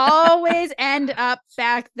 I always end up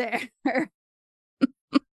back there.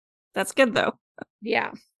 That's good, though.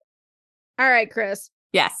 Yeah. All right, Chris.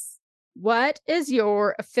 Yes. What is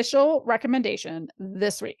your official recommendation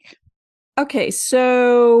this week? Okay,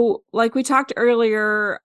 so like we talked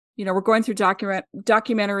earlier, we're going through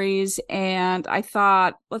documentaries, and I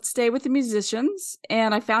thought, let's stay with the musicians.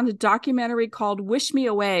 And I found a documentary called Wish Me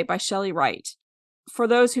Away by Shelley Wright. For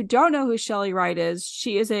those who don't know who Shelley Wright is,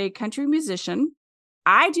 she is a country musician.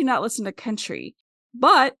 I do not listen to country,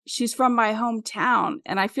 but she's from my hometown,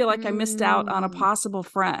 and I feel like I missed out on a possible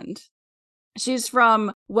friend. She's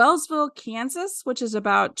from Wellsville, Kansas, which is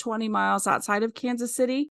about 20 miles outside of Kansas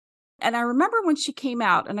City. And I remember when she came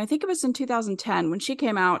out, and I think it was in 2010 when she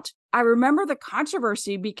came out, I remember the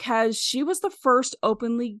controversy because she was the first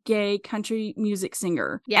openly gay country music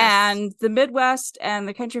singer. Yes. And the Midwest and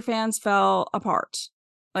the country fans fell apart.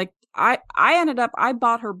 Like I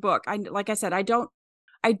bought her book. Like I said, I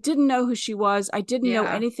didn't know who she was. I didn't know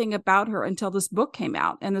anything about her until this book came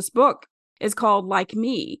out. And this book is called Like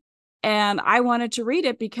Me. And I wanted to read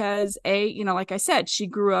it because like I said, she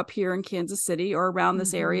grew up here in Kansas City or around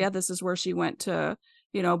this area. This is where she went to,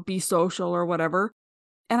 be social or whatever.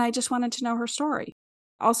 And I just wanted to know her story.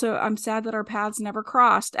 Also, I'm sad that our paths never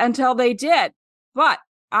crossed until they did. But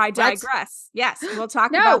I digress. Yes, we'll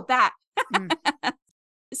talk about that.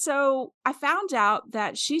 So I found out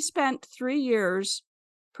that she spent 3 years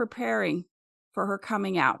preparing for her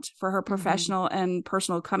coming out, for her professional and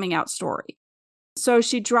personal coming out story. So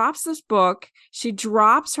she drops this book. She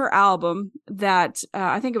drops her album that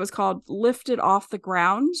I think it was called Lifted Off the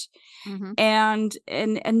Ground. And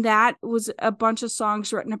that was a bunch of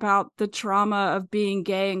songs written about the trauma of being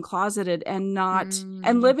gay and closeted and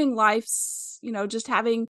and living life, just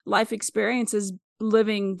having life experiences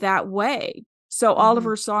living that way. So all of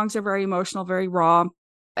her songs are very emotional, very raw.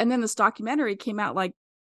 And then this documentary came out like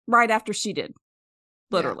right after she did,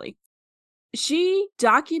 literally. Yeah. She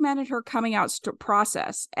documented her coming out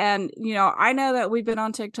process. And, I know that we've been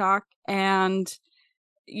on TikTok and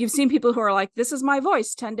you've seen people who are like, this is my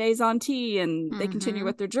voice, 10 days on T, and they continue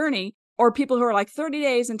with their journey. Or people who are like 30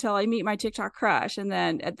 days until I meet my TikTok crush. And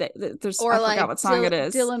then there's, I forgot what song it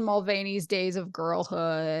is. Dylan Mulvaney's Days of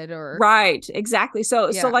Girlhood or. Right, exactly.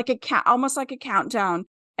 So like almost like a countdown.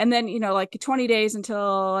 And then, like 20 days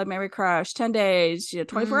until I marry crush, 10 days,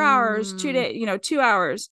 24 hours, 2 days, 2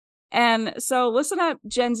 hours. And so listen up,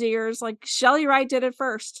 Gen Zers, like Shelley Wright did it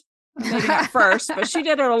first. Maybe not first, but she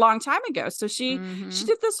did it a long time ago. So she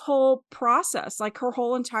did this whole process, like her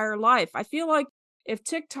whole entire life. I feel like if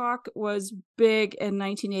TikTok was big in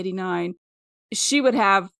 1989, she would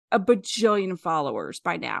have a bajillion followers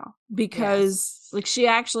by now because like she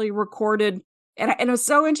actually recorded. And it was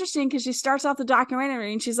so interesting because she starts off the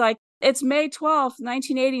documentary and she's like, it's May 12th,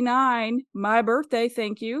 1989, my birthday,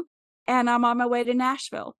 thank you. And I'm on my way to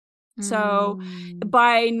Nashville. So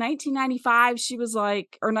by 1995, she was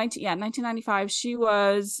like, 1995, she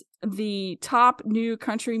was the top new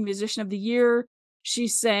country musician of the year. She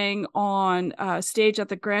sang on stage at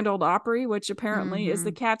the Grand Ole Opry, which apparently is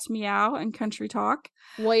the cat's meow and country talk.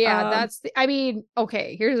 Well, yeah,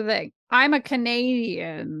 okay, here's the thing. I'm a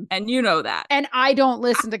Canadian. And you know that. And I don't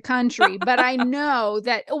listen to country, but I know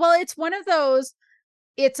that, it's one of those,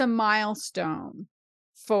 it's a milestone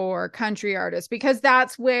for country artists because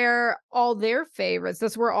that's where all their favorites,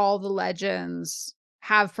 that's where all the legends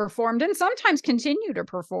have performed and sometimes continue to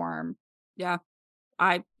perform. Yeah.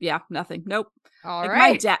 Nothing. Nope. All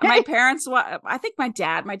right. My parents, I think my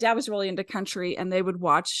dad was really into country and they would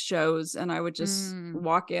watch shows and I would just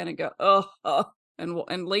walk in and go,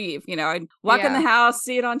 and leave, I'd walk in the house,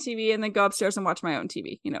 see it on TV and then go upstairs and watch my own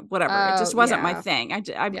TV, whatever. It just wasn't my thing.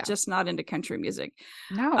 I'm just not into country music.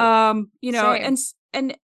 No. Same.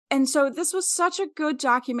 And so this was such a good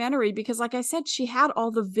documentary because like I said, she had all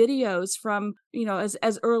the videos from,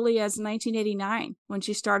 as early as 1989 when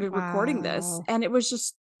she started recording this. And it was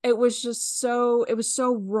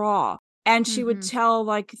so raw. And she would tell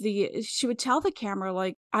the camera,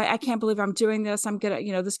 like, I can't believe I'm doing this. I'm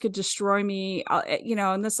gonna, this could destroy me.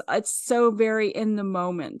 And this, it's so very in the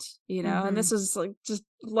moment, and this is like just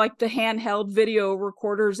like the handheld video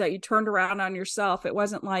recorders that you turned around on yourself. It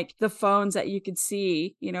wasn't like the phones that you could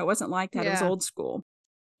see, it wasn't like that. It was old school.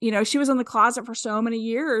 She was in the closet for so many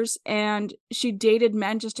years, and she dated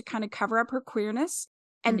men just to kind of cover up her queerness.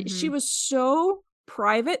 And she was so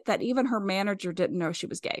private that even her manager didn't know she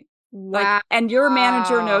was gay. Wow. Like, and your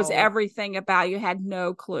manager knows everything about you, had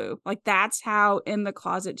no clue. Like, that's how in the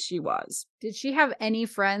closet she was. Did she have any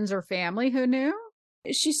friends or family who knew?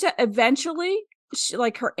 She said eventually,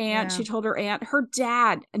 like her aunt, she told her aunt, her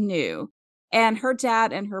dad knew. And her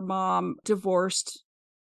dad and her mom divorced.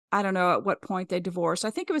 I don't know at what point they divorced. I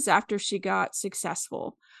think it was after she got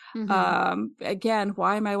successful. Again,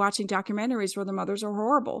 why am I watching documentaries where the mothers are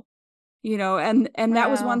horrible? And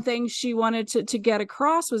that was one thing she wanted to get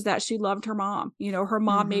across, was that she loved her mom. Her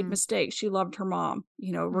mom made mistakes. She loved her mom,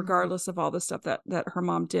 regardless of all the stuff that her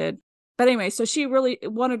mom did. But anyway, so she really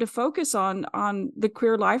wanted to focus on the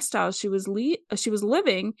queer lifestyle she was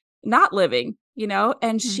not living,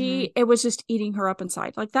 and it was just eating her up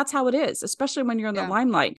inside. Like, that's how it is, especially when you're in the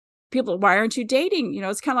limelight. People, why aren't you dating?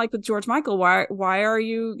 It's kind of like with George Michael. Why are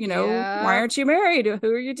you, why aren't you married?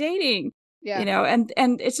 Who are you dating? Yeah.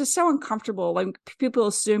 And it's just so uncomfortable. Like, people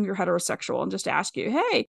assume you're heterosexual and just ask you,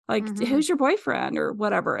 hey, like, who's your boyfriend or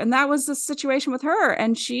whatever. And that was the situation with her.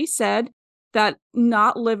 And she said that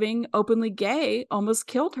not living openly gay almost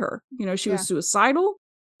killed her. She was suicidal.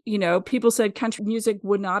 People said country music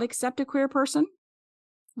would not accept a queer person.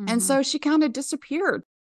 And so she kind of disappeared.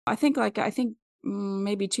 I think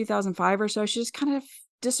maybe 2005 or so, she just kind of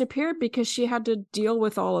disappeared because she had to deal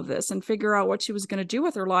with all of this and figure out what she was going to do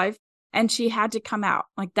with her life. And she had to come out.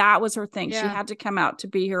 Like, that was her thing. Yeah. She had to come out to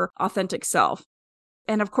be her authentic self.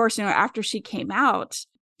 And of course, after she came out,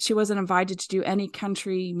 she wasn't invited to do any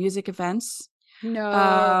country music events.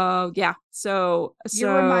 No. Yeah. So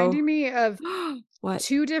you're reminding me of what?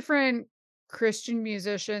 2 different Christian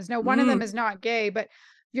musicians. Now, one of them is not gay, but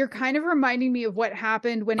you're kind of reminding me of what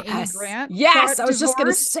happened when Amy Grant got I was just going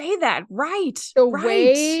to say that. Right. The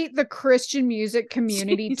way the Christian music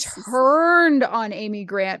community turned on Amy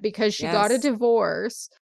Grant because she got a divorce.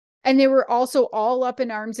 And they were also all up in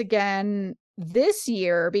arms again this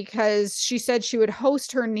year because she said she would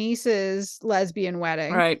host her niece's lesbian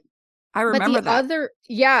wedding. Right. I remember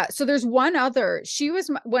that. So there's one other. She was,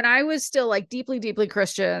 when I was still like deeply, deeply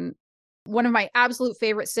Christian, one of my absolute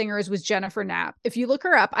favorite singers was Jennifer Knapp. If you look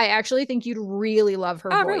her up, I actually think you'd really love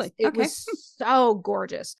her voice. Really? It was so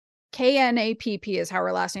gorgeous. Knapp is how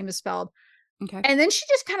her last name is spelled. Okay. And then she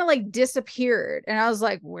just kind of like disappeared. And I was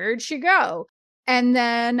like, where'd she go? And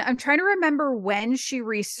then I'm trying to remember when she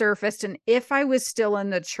resurfaced and if I was still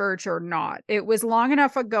in the church or not. It was long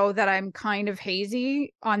enough ago that I'm kind of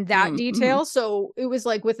hazy on that detail. So it was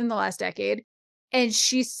like within the last decade. And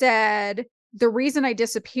she said, the reason I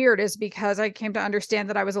disappeared is because I came to understand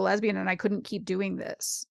that I was a lesbian and I couldn't keep doing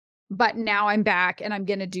this. But now I'm back and I'm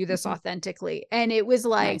going to do this authentically. And it was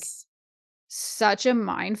like such a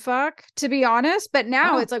mind fuck, to be honest. But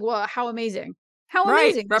now it's like, well, how amazing. How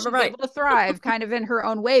amazing that she's able to thrive kind of in her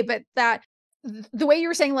own way. But that the way you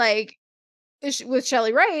were saying, like with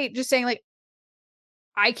Shelley Wright, just saying like,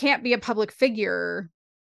 I can't be a public figure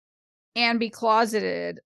and be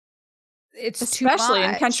closeted. It's especially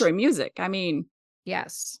in country music. I mean,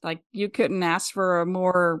 yes, like you couldn't ask for a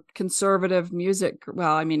more conservative music.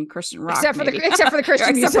 Well, I mean, Christian rock, except for the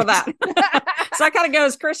Christian music. For that. So that kind of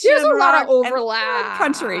goes Christian. There's a lot of overlap.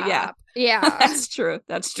 Country, yeah. That's true.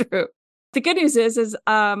 The good news is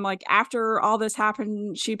like after all this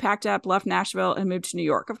happened, she packed up, left Nashville, and moved to New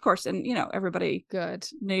York. Of course, and everybody. Good.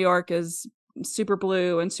 New York is super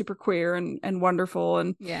blue and super queer and wonderful,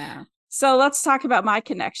 and So let's talk about my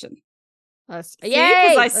connection. Because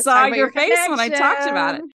I saw your face when I talked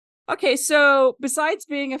about it. Okay, so besides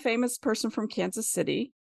being a famous person from Kansas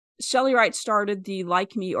City, Shelley Wright started the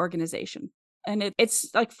Like Me organization. And its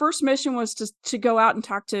like first mission was to go out and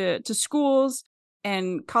talk to schools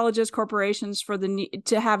and colleges, corporations for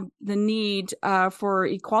to have the need for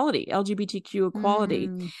equality, LGBTQ equality,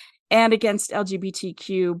 and against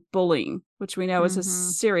LGBTQ bullying, which we know is a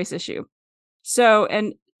serious issue. So,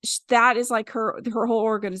 and that is like her whole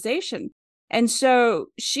organization. And so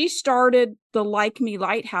she started the Like Me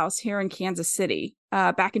Lighthouse here in Kansas City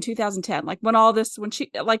back in 2010. Like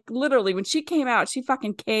when she came out, she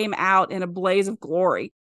fucking came out in a blaze of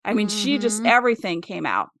glory. I mean, she just, everything came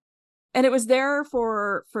out. And it was there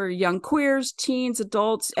for young queers, teens,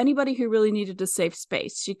 adults, anybody who really needed a safe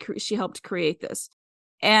space. She helped create this.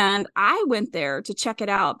 And I went there to check it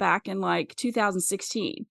out back in like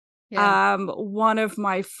 2016. Yeah. One of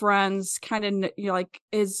my friends kind of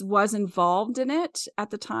was involved in it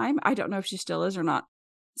at the time. I don't know if she still is or not.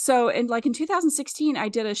 So in 2016, I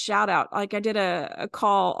did a shout out, like I did a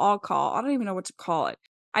call. I don't even know what to call it.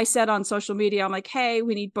 I said on social media, I'm like, hey,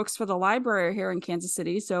 we need books for the library here in Kansas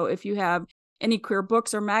City. So if you have any queer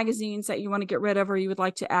books or magazines that you want to get rid of or you would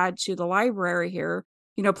like to add to the library here,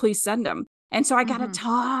 please send them. And so I got a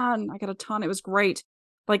ton. It was great.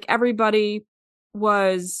 Like everybody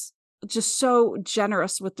was just so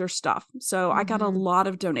generous with their stuff. So I got a lot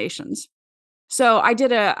of donations. So I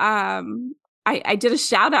did I did a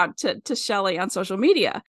shout out to Shelly on social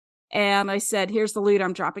media. And I said, here's the loot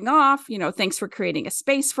I'm dropping off. Thanks for creating a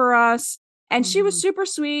space for us. And she was super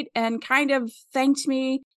sweet and kind of thanked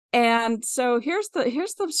me. And so here's the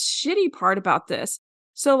shitty part about this.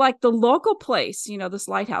 So like the local place, this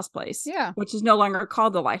lighthouse place, which is no longer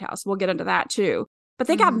called the lighthouse. We'll get into that too. But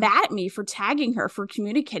they got mad at me for tagging her, for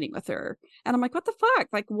communicating with her. And I'm like, what the fuck?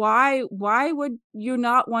 Like, why would you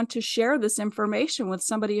not want to share this information with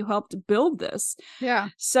somebody who helped build this? Yeah.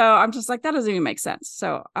 So I'm just like, that doesn't even make sense.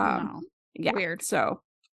 So, no. Yeah. Weird. So,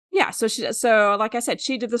 yeah. So like I said,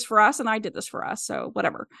 she did this for us and I did this for us. So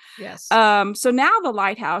whatever. Yes. So now the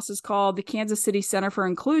lighthouse is called the Kansas City Center for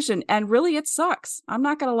Inclusion. And really, it sucks. I'm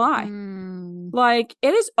not going to lie. Like,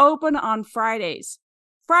 it is open on Fridays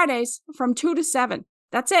from 2 to 7.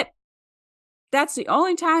 That's it. That's the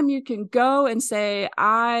only time you can go and say,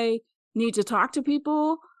 I need to talk to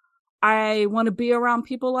people. I want to be around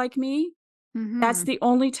people like me. That's the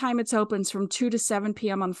only time it's open, from 2 to 7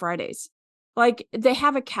 p.m. on Fridays. Like, they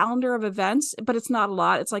have a calendar of events, but it's not a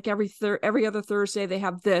lot. It's like every other Thursday they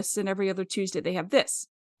have this, and every other Tuesday they have this.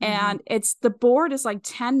 And the board is like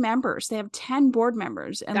 10 members. They have 10 board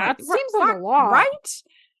members. And that seems like a lot. Right?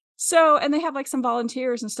 So, and they have like some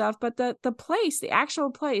volunteers and stuff, but the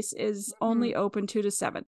actual place is only open 2 to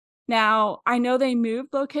 7. Now, I know they moved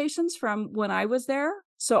locations from when I was there.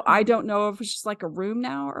 So I don't know if it's just like a room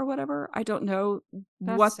now or whatever. I don't know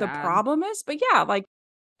what the problem is, but yeah, like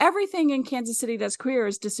everything in Kansas City that's queer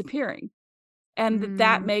is disappearing. And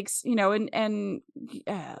that makes,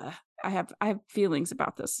 I have feelings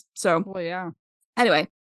about this. So, well, yeah. Anyway.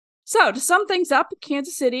 So to sum things up,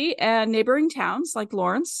 Kansas City and neighboring towns like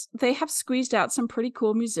Lawrence, they have squeezed out some pretty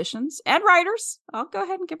cool musicians and writers. I'll go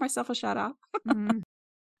ahead and give myself a shout out.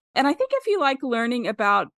 And I think if you like learning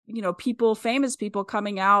about, people, famous people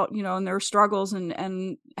coming out, and their struggles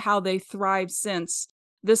and how they thrive since,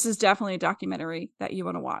 this is definitely a documentary that you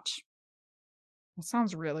want to watch. That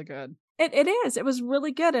sounds really good. It is. It was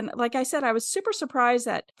really good. And like I said, I was super surprised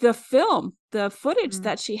that the footage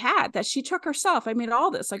that she had, that she took herself. I mean,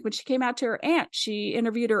 all this, like when she came out to her aunt, she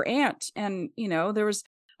interviewed her aunt, and, there was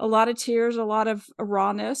a lot of tears, a lot of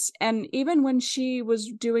rawness. And even when she was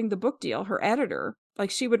doing the book deal, her editor,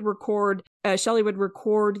 like Shelly would record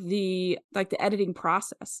the editing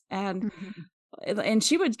process. And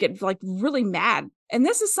she would get like really mad. And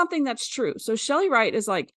this is something that's true. So Shelly Wright is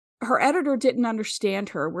like, her editor didn't understand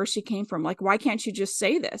her, where she came from. Like, why can't you just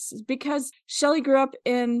say this? It's because Shelly grew up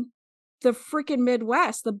in the freaking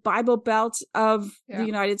Midwest, the Bible Belt of the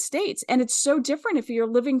United States. And it's so different if you're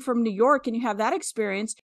living from New York and you have that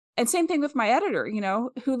experience. And same thing with my editor,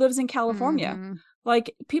 who lives in California.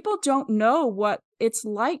 Like, people don't know what it's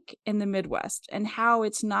like in the Midwest and how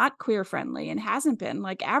it's not queer friendly and hasn't been,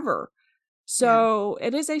 like, ever. So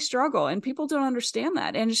it is a struggle, and people don't understand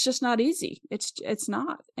that. And it's just not easy. It's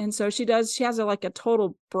not. And so she has a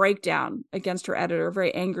total breakdown against her editor,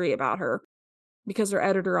 very angry about her, because her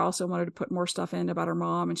editor also wanted to put more stuff in about her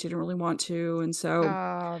mom, and she didn't really want to. And so,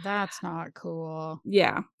 oh, that's not cool.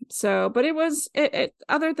 Yeah. So, but it was,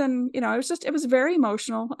 other than, it was very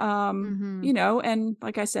emotional. And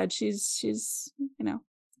like I said, she's,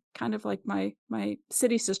 kind of like my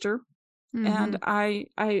city sister. And I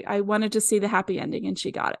wanted to see the happy ending, and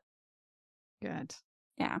she got it. Good.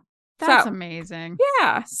 Yeah. That's amazing.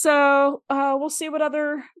 Yeah. So we'll see what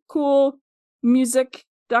other cool music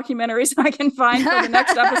documentaries I can find for the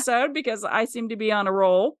next episode, because I seem to be on a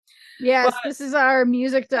roll. Yes, this is our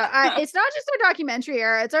music. It's not just our documentary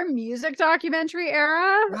era; it's our music documentary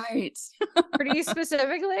era. Right. Pretty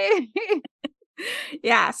specifically.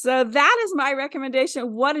 Yeah. So that is my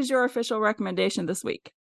recommendation. What is your official recommendation this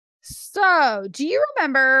week? So, do you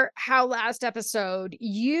remember how last episode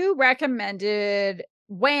you recommended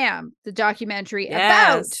Wham, the documentary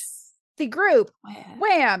about the group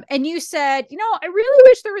Wham? And you said, I really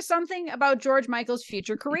wish there was something about George Michael's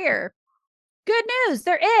future career. Good news,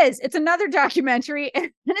 there is. It's another documentary,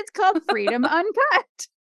 and it's called Freedom Uncut.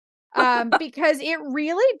 because it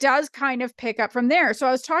really does kind of pick up from there. So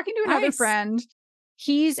I was talking to another friend.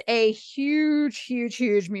 He's a huge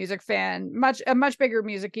music fan, a much bigger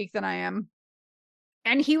music geek than I am.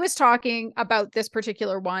 And he was talking about this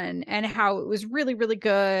particular one and how it was really, really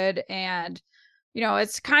good. And, you know,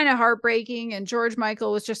 it's kind of heartbreaking. And George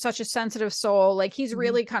Michael was just such a sensitive soul. Like, he's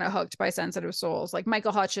really kind of hooked by sensitive souls. Like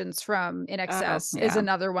Michael Hutchence from In Excess is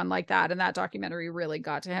another one like that. And that documentary really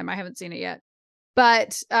got to him. I haven't seen it yet.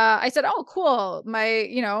 But I said, oh, cool.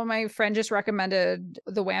 My friend just recommended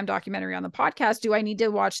the Wham documentary on the podcast. Do I need to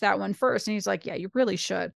watch that one first? And he's like, yeah, you really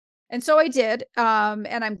should. And so I did.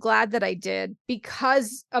 And I'm glad that I did,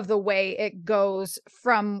 because of the way it goes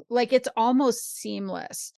from, like, it's almost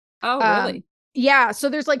seamless. Oh, really? Yeah. So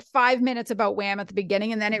there's like 5 minutes about Wham at the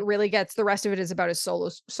beginning, and then it really gets, the rest of it is about his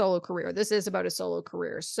solo career. This is about his solo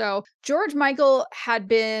career. So George Michael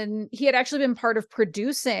had actually been part of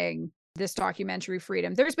producing this documentary,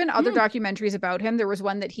 Freedom. There's been other documentaries about him. There was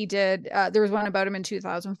one that he did. There was one about him in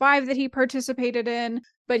 2005 that he participated in,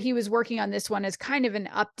 but he was working on this one as kind of an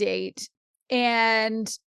update.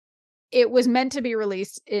 And it was meant to be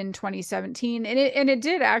released in 2017. And it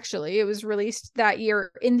did actually. It was released that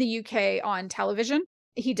year in the UK on television.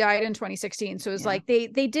 He died in 2016. So it was like they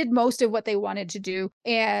did most of what they wanted to do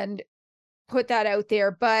and put that out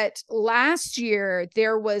there. But last year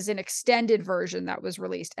there was an extended version that was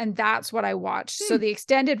released, and that's what I watched. So the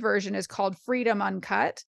extended version is called Freedom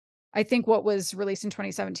Uncut. I think what was released in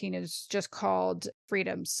 2017 is just called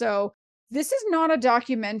Freedom. So this is not a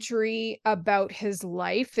documentary about his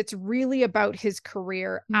life. It's really about his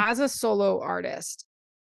career as a solo artist.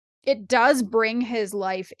 It does bring his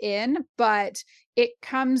life in, but it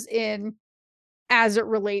comes in as it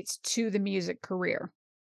relates to the music career.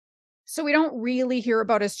 So we don't really hear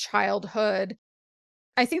about his childhood.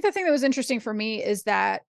 I think the thing that was interesting for me is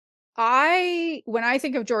that when I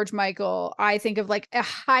think of George Michael, I think of like a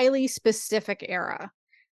highly specific era.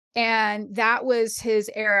 And that was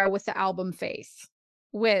his era with the album Faith,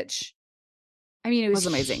 which, I mean, it was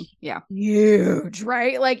amazing. Yeah. Huge,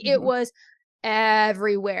 right? Like it was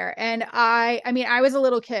everywhere. And I was a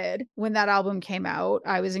little kid when that album came out.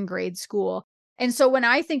 I was in grade school. And so when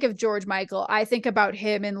I think of George Michael, I think about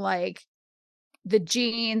him in like the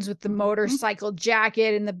jeans with the motorcycle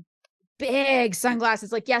jacket and the big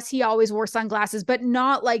sunglasses. Like, yes, he always wore sunglasses, but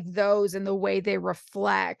not like those and the way they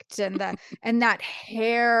reflect and and that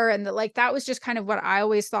hair and that was just kind of what I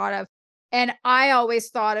always thought of. And I always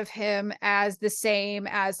thought of him as the same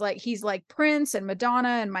as like, he's like Prince and Madonna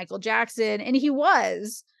and Michael Jackson. And he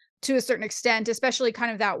was to a certain extent, especially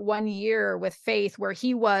kind of that 1 year with Faith, where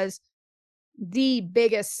he was the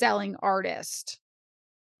biggest selling artist,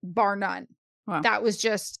 bar none. Wow. That was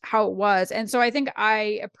just how it was. And so I think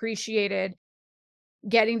I appreciated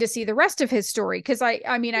getting to see the rest of his story, because I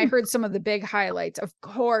heard some of the big highlights. Of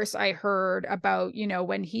course, I heard about,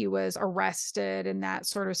 when he was arrested and that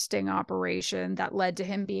sort of sting operation that led to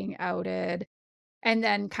him being outed. And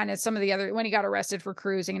then kind of some of the other, when he got arrested for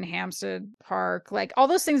cruising in Hampstead Park, like all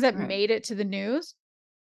those things that made it to the news.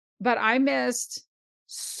 But I missed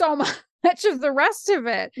so much of the rest of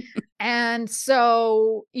it. And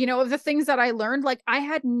so, of the things that I learned, like I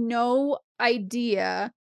had no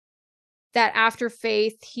idea that after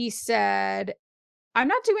Faith, he said, I'm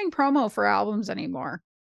not doing promo for albums anymore.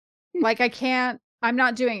 Like I'm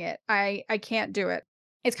not doing it. I can't do it.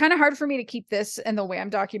 It's kind of hard for me to keep this and the Wham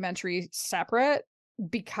documentary separate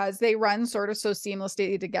because they run sort of so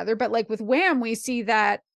seamlessly together. But like with Wham, we see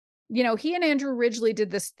that, he and Andrew Ridgeley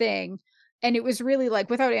did this thing. And it was really like,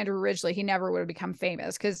 without Andrew Ridgeley, he never would have become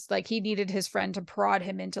famous, because like he needed his friend to prod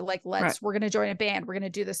him into like, we're going to join a band. We're going to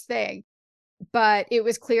do this thing. But it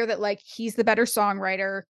was clear that like, he's the better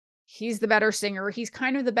songwriter. He's the better singer. He's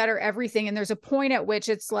kind of the better everything. And there's a point at which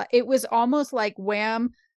it's like, it was almost like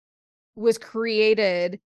Wham was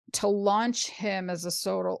created to launch him as a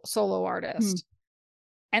solo artist.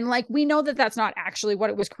 And like, we know that that's not actually what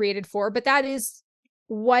it was created for, but that is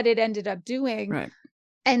what it ended up doing. Right.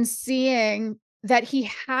 And seeing that he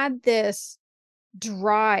had this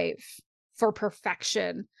drive for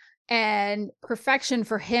perfection, and perfection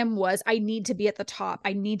for him was, I need to be at the top.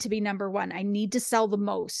 I need to be number one. I need to sell the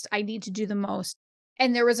most. I need to do the most.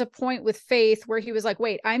 And there was a point with Faith where he was like,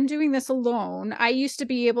 wait, I'm doing this alone. I used to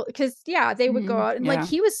be able, because they would go out and like,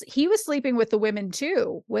 he was sleeping with the women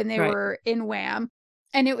too, when they were in Wham.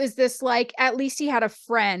 And it was this like, at least he had a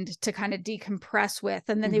friend to kind of decompress with.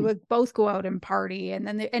 And then they would both go out and party. And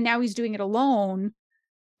then, and now he's doing it alone.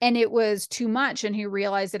 And it was too much. And he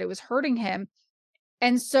realized that it was hurting him.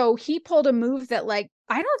 And so he pulled a move that like,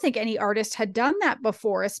 I don't think any artist had done that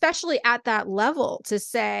before, especially at that level, to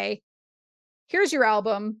say, here's your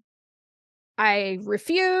album. I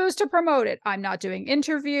refuse to promote it. I'm not doing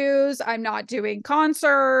interviews. I'm not doing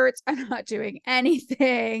concerts. I'm not doing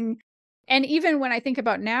anything. And even when I think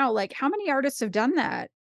about now, like how many artists have done that?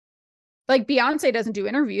 Like Beyonce doesn't do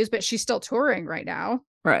interviews, but she's still touring right now.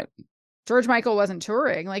 Right. George Michael wasn't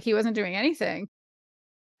touring. Like he wasn't doing anything.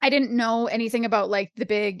 I didn't know anything about like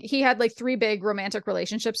he had like 3 big romantic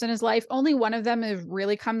relationships in his life. Only one of them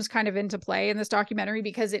really comes kind of into play in this documentary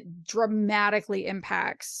because it dramatically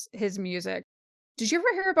impacts his music. Did you ever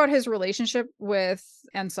hear about his relationship with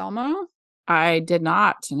Anselmo? I did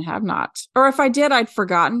not and have not. Or if I did, I'd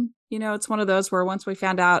forgotten. You know, it's one of those where once we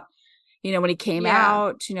found out, you know, when he came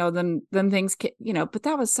out, you know, then things, you know, but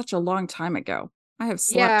that was such a long time ago. I have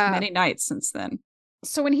slept many nights since then.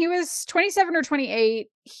 So when he was 27 or 28,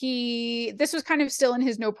 this was kind of still in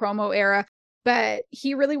his no promo era, but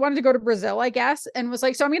he really wanted to go to Brazil, I guess, and was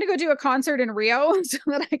like, so I'm going to go do a concert in Rio so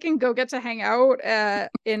that I can go get to hang out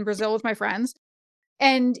in Brazil with my friends.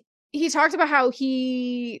 And he talked about how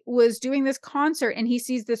he was doing this concert and he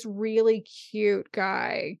sees this really cute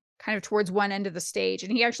guy kind of towards one end of the stage.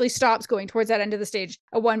 And he actually stops going towards that end of the stage.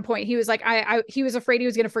 At one point, he was like, he was afraid he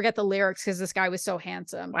was going to forget the lyrics because this guy was so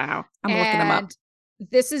handsome. Wow. I'm looking him up.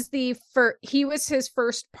 This is he was his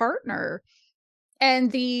first partner.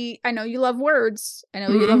 And I know you love words. I know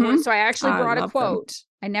you love words. So I actually brought a quote. Them.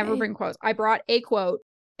 I never bring quotes. I brought a quote.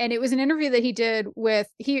 And it was an interview that he did with,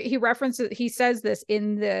 he references, he says this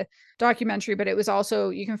in the documentary, but it was also,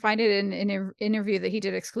 you can find it in an interview that he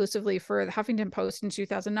did exclusively for the Huffington Post in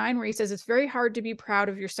 2009, where he says, it's very hard to be proud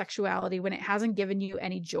of your sexuality when it hasn't given you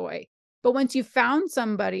any joy. But once you found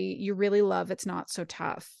somebody you really love, it's not so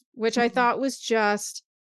tough, which I thought was just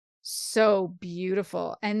so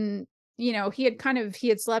beautiful. And, you know, he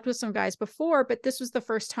had slept with some guys before, but this was the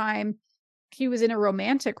first time he was in a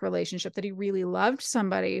romantic relationship that he really loved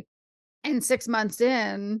somebody. And 6 months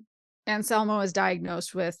in, Anselmo was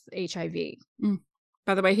diagnosed with HIV.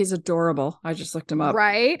 By the way, he's adorable. I just looked him up.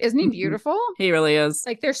 Right? Isn't he beautiful? He really is.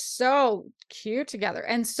 Like they're so cute together.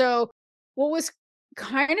 And so what was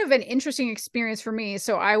kind of an interesting experience for me.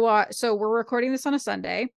 So we're recording this on a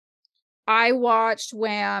Sunday. I watched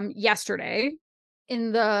Wham yesterday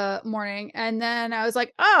in the morning. And then I was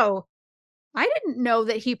like, oh, I didn't know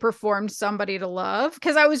that he performed Somebody to Love,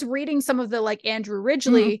 because I was reading some of the like Andrew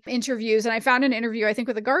Ridgeley interviews, and I found an interview, I think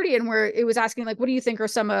with The Guardian, where it was asking like, what do you think are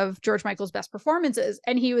some of George Michael's best performances?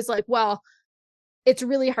 And he was like, well, it's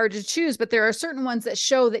really hard to choose, but there are certain ones that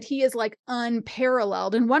show that he is like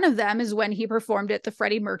unparalleled. And one of them is when he performed at the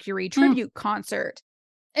Freddie Mercury tribute concert.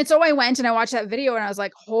 And so I went and I watched that video and I was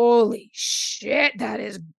like, holy shit, that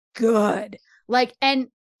is good. Like, and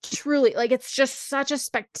truly, like, it's just such a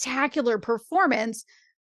spectacular performance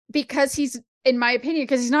because in my opinion,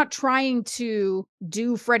 because he's not trying to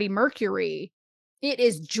do Freddie Mercury. It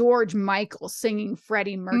is George Michael singing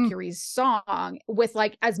Freddie Mercury's song with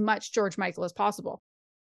like as much George Michael as possible.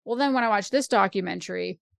 Well, then when I watched this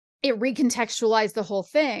documentary, it recontextualized the whole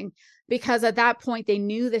thing, because at that point they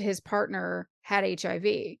knew that his partner had HIV.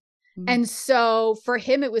 And so for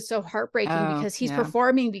him, it was so heartbreaking because he's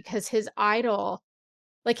performing because his idol,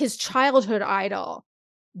 like his childhood idol,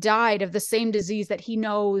 died of the same disease that he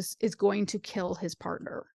knows is going to kill his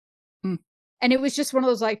partner. And it was just one of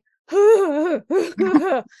those like, okay,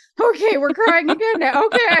 we're crying again now.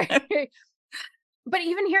 Okay. But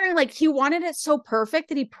even hearing like he wanted it so perfect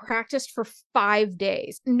that he practiced for 5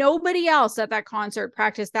 days. Nobody else at that concert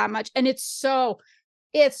practiced that much. And it's so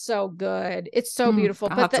good. It's so beautiful.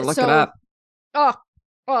 I'll have to look it up.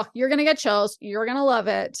 Oh, you're going to get chills. You're going to love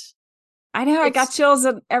it. I know. I got chills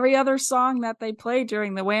at every other song that they played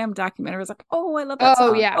during the Wham documentary. I was like, oh, I love that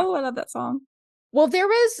song. Yeah. Oh, I love that song. Well, there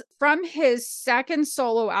was, from his second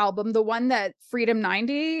solo album, the one that Freedom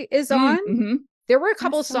 90 is on, there were a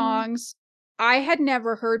couple of songs I had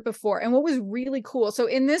never heard before. And what was really cool, so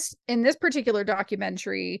in this particular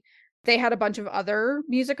documentary, they had a bunch of other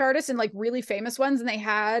music artists and like really famous ones, and they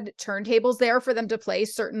had turntables there for them to play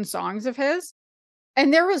certain songs of his.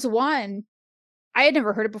 And there was one, I had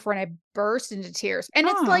never heard it before, and I burst into tears. And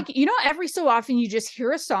it's like, you know, every so often you just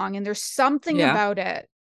hear a song and there's something about it.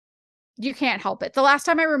 You can't help it. The last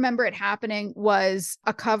time I remember it happening was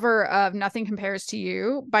a cover of Nothing Compares to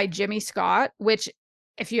You by Jimmy Scott, which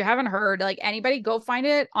if you haven't heard, like anybody go find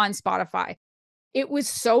it on Spotify. It was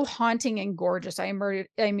so haunting and gorgeous. I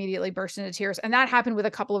immediately burst into tears. And that happened with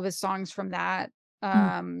a couple of his songs from that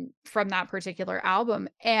particular album.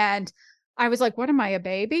 And I was like, what am I, a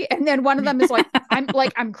baby? And then one of them is like,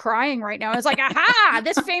 I'm crying right now. I was like, aha,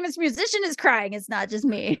 this famous musician is crying. It's not just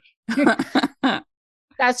me.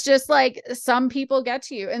 That's just like some people get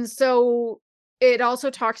to you. And so it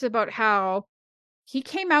also talks about how he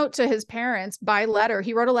came out to his parents by letter.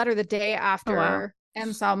 He wrote a letter the day after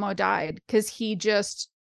Anselmo died, because he just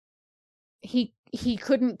he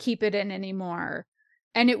couldn't keep it in anymore.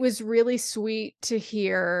 And it was really sweet to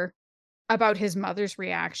hear about his mother's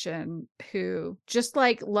reaction, who just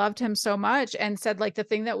like loved him so much, and said like the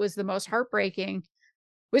thing that was the most heartbreaking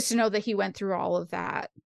was to know that he went through all of that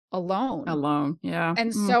alone. Yeah.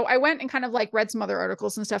 And so I went and kind of like read some other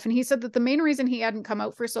articles and stuff, and he said that the main reason he hadn't come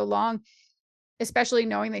out for so long, especially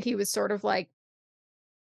knowing that he was sort of like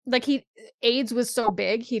AIDS was so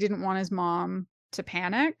big, he didn't want his mom to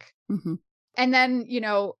panic. Mm-hmm. And then, you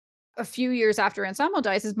know, a few years after Anselmo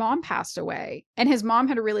dies, his mom passed away, and his mom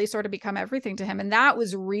had really sort of become everything to him. And that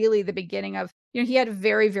was really the beginning of, you know, he had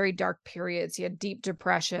very, very dark periods. He had deep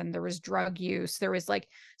depression. There was drug use. There was like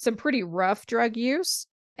some pretty rough drug use.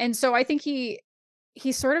 And so I think he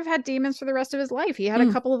sort of had demons for the rest of his life. He had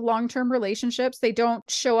a couple of long-term relationships. They don't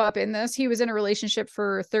show up in this. He was in a relationship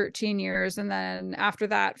for 13 years. And then after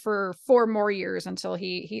that for 4 more years until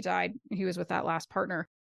he died. He was with that last partner.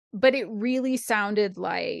 But it really sounded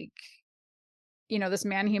like, you know, this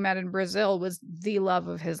man he met in Brazil was the love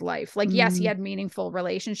of his life. Like, yes, he had meaningful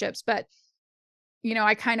relationships, but, you know,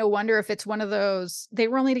 I kind of wonder if it's one of those, they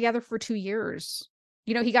were only together for 2 years.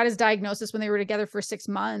 You know, he got his diagnosis when they were together for 6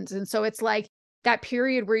 months. And so it's like that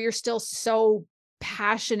period where you're still so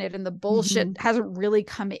passionate and the bullshit hasn't really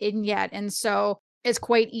come in yet. And so it's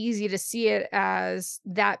quite easy to see it as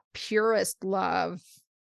that purest love.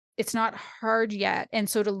 It's not hard yet. And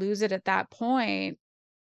so to lose it at that point,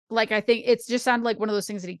 like, I think it's just sounded like one of those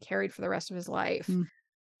things that he carried for the rest of his life.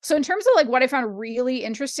 So in terms of like what I found really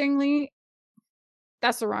interestingly,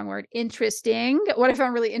 that's the wrong word, interesting. What I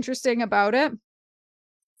found really interesting about it,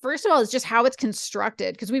 first of all, is just how it's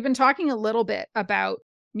constructed. Because we've been talking a little bit about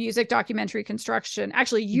music documentary construction.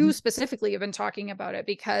 Actually, you specifically have been talking about it,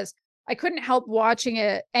 because I couldn't help watching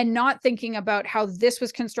it and not thinking about how this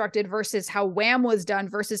was constructed versus how Wham was done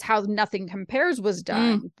versus how Nothing Compares was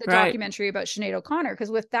done, the documentary about Sinead O'Connor. Because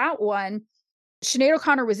with that one, Sinead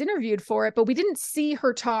O'Connor was interviewed for it, but we didn't see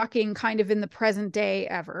her talking kind of in the present day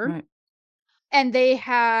ever. Right. And they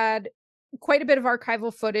had quite a bit of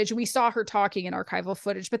archival footage. We saw her talking in archival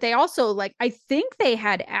footage, but they also, like, I think they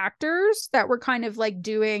had actors that were kind of like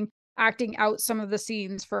acting out some of the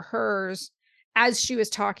scenes for hers as she was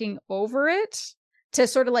talking over it, to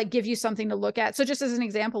sort of like give you something to look at. So just as an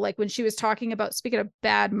example, like when she was talking about, speaking of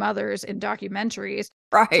bad mothers in documentaries,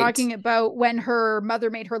 talking about when her mother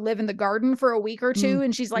made her live in the garden for a week or two,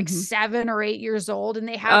 and she's like 7 or 8 years old, and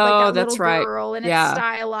they have like that little girl, and it's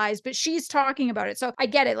stylized, but she's talking about it. So I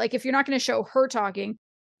get it. Like, if you're not going to show her talking,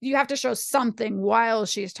 you have to show something while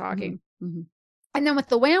she's talking. And then with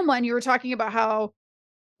the Wham one, you were talking about how,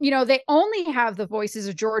 you know, they only have the voices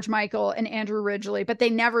of George Michael and Andrew Ridgeley, but they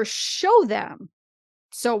never show them.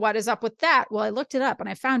 So what is up with that? Well, I looked it up and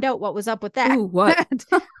I found out what was up with that. Ooh, what?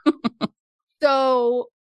 So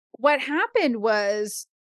what happened was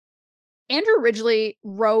Andrew Ridgeley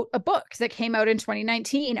wrote a book that came out in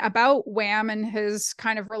 2019 about Wham and his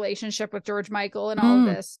kind of relationship with George Michael and all of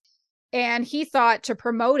this. And he thought to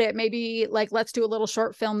promote it, maybe like, let's do a little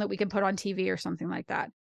short film that we can put on TV or something like that.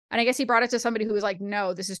 And I guess he brought it to somebody who was like,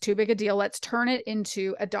 no, this is too big a deal. Let's turn it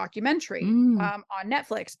into a documentary on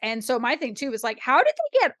Netflix. And so my thing too was like, how did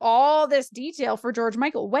they get all this detail for George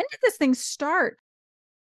Michael? When did this thing start?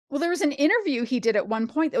 Well, there was an interview he did at one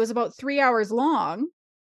point that was about 3 hours long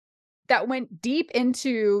that went deep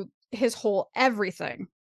into his whole everything.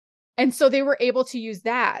 And so they were able to use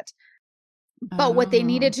that. But what they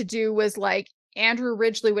needed to do was, like, Andrew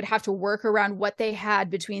Ridgeley would have to work around what they had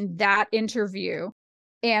between that interview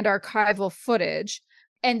and archival footage.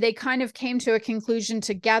 And they kind of came to a conclusion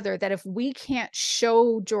together that if we can't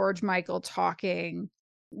show George Michael talking,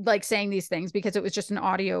 like saying these things, because it was just an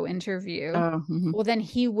audio interview, well, then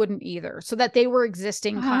he wouldn't either. So that they were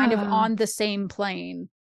existing kind of on the same plane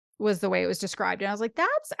was the way it was described. And I was like,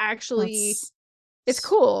 that's actually, it's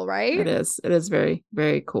cool, right? It is. It is very,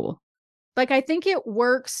 very cool. Like, I think it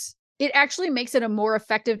works. It actually makes it a more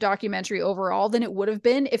effective documentary overall than it would have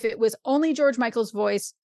been if it was only George Michael's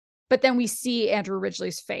voice, but then we see Andrew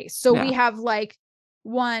Ridgeley's face. So we have like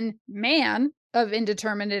one man of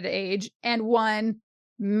indeterminate age and one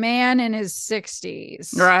man in his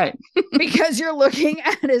 60s. Right. Because you're looking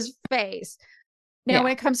at his face. Now,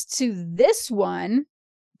 when it comes to this one,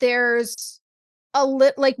 there's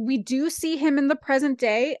like, we do see him in the present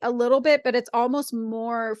day a little bit, but it's almost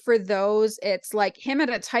more for those, it's like him at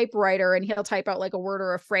a typewriter and he'll type out like a word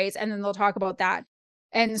or a phrase and then they'll talk about that.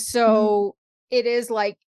 And so it is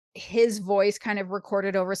like his voice kind of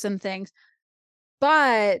recorded over some things,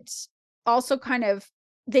 but also kind of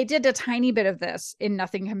they did a tiny bit of this in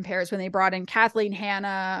Nothing Compares when they brought in Kathleen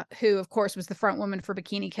Hanna, who of course was the front woman for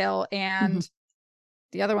Bikini Kill, and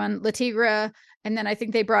the other one, Le Tigre. And then I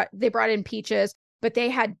think they brought in Peaches, but they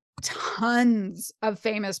had tons of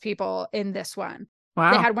famous people in this one.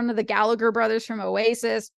 Wow. They had one of the Gallagher brothers from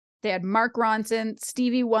Oasis. They had Mark Ronson,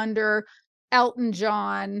 Stevie Wonder, Elton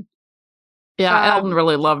John. Yeah, Elton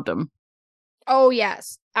really loved him. Oh,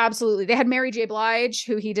 yes, absolutely. They had Mary J. Blige,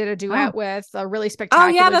 who he did a duet with, a really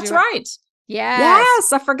spectacular Oh, yeah, that's duet. right.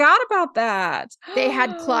 Yes, I forgot about that. They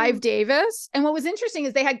had Clive Davis. And what was interesting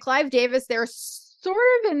is they had Clive Davis there sort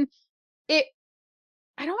of in it.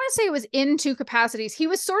 I don't want to say it was in two capacities. He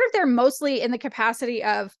was sort of there mostly in the capacity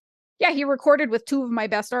of, yeah, he recorded with two of my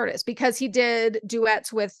best artists because he did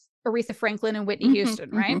duets with Aretha Franklin and Whitney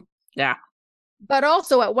Houston, right? Yeah. But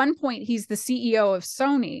also at one point, he's the CEO of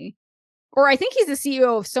Sony, or I think he's the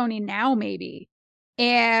CEO of Sony now, maybe.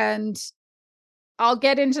 And I'll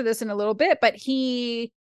get into this in a little bit, but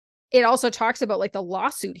it also talks about like the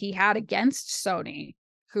lawsuit he had against Sony,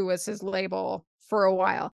 who was his label for a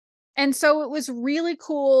while. And so it was really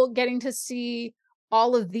cool getting to see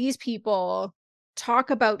all of these people talk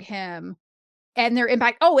about him and their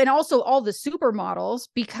impact. Oh, and also all the supermodels,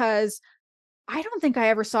 because I don't think I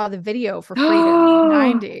ever saw the video for Freedom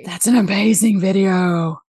 90. That's an amazing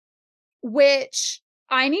video. Which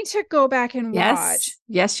I need to go back and watch.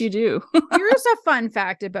 Yes, you do. Here's a fun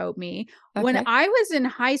fact about me. Okay. When I was in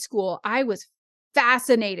high school, I was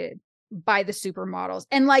fascinated by the supermodels.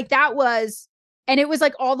 And like it was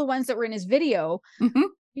like all the ones that were in his video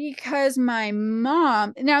because my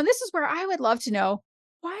mom, now this is where I would love to know,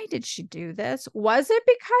 why did she do this? Was it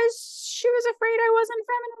because she was afraid I wasn't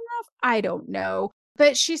feminine enough? I don't know.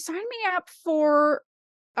 But she signed me up for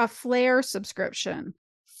a Flare subscription.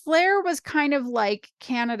 Flare was kind of like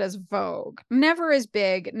Canada's Vogue. Never as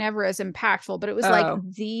big, never as impactful, but it was like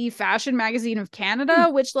the fashion magazine of Canada,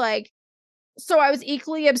 which like, so I was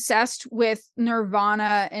equally obsessed with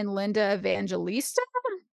Nirvana and Linda Evangelista,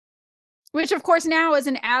 which of course now as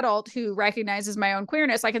an adult who recognizes my own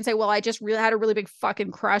queerness, I can say, well, I just really had a really big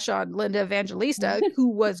fucking crush on Linda Evangelista, who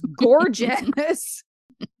was gorgeous.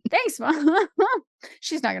 Thanks, Mom.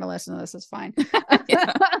 She's not going to listen to this. It's fine.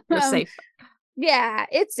 Yeah, you're safe. Yeah,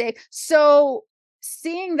 it's safe. So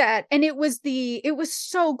seeing that, and it was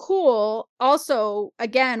so cool. Also,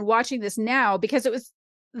 again, watching this now, because it was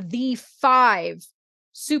the 5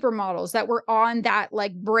 supermodels that were on that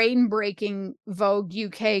like brain-breaking Vogue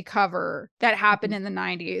UK cover that happened in the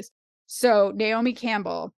 90s. So Naomi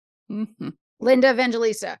Campbell, Linda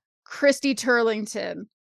Evangelista, Christy Turlington.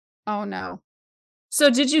 Oh no. So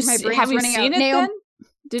have you seen it then?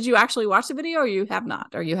 Did you actually watch the video, or you have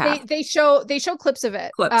not, or you have? They show clips of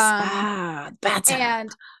it. Clips. That's and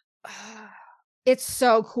it's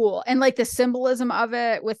so cool, and like the symbolism of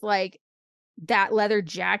it with like that leather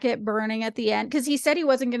jacket burning at the end, because he said he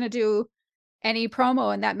wasn't going to do any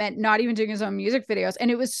promo, and that meant not even doing his own music videos.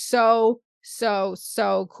 And it was so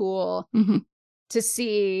cool to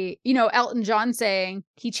see, Elton John saying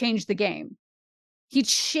he changed the game. He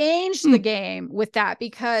changed the game with that,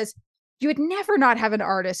 because you would never not have an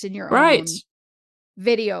artist in your own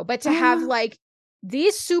video, but to have like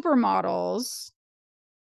these supermodels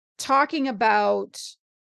talking about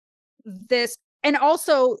this. And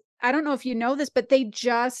also, I don't know if you know this, but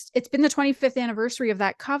it's been the 25th anniversary of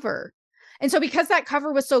that cover. And so because that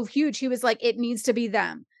cover was so huge, he was like, it needs to be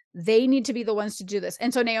them. They need to be the ones to do this.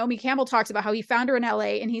 And so Naomi Campbell talks about how he found her in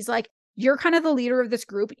LA, and he's like, you're kind of the leader of this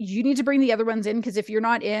group. You need to bring the other ones in, because if you're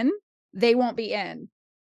not in, they won't be in.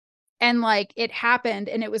 And like it happened,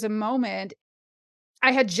 and it was a moment.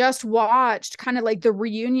 I had just watched kind of like the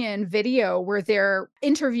reunion video where they're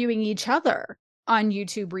interviewing each other on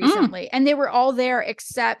YouTube recently. And they were all there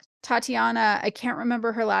except Tatiana, I can't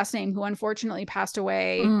remember her last name, who unfortunately passed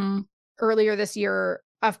away earlier this year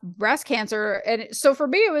of breast cancer. And so for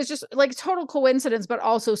me, it was just like total coincidence, but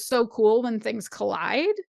also so cool when things collide.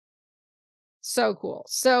 So cool.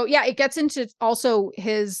 So yeah, it gets into also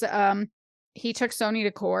his, he took Sony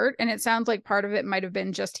to court, and it sounds like part of it might have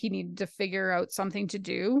been just he needed to figure out something to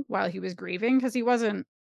do while he was grieving, because he wasn't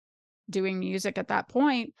doing music at that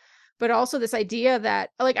point. But also this idea that,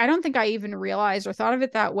 like, I don't think I even realized or thought of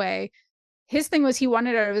it that way. His thing was he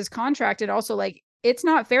wanted out of his contract. And also, like, it's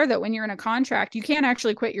not fair that when you're in a contract, you can't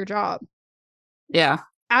actually quit your job. Yeah.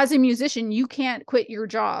 As a musician, you can't quit your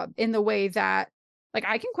job in the way that, like,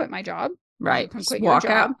 I can quit my job. Right. You can quit Walk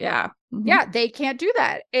your job. out. Yeah. Yeah, they can't do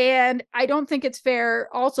that. And I don't think it's fair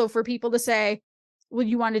also for people to say, well,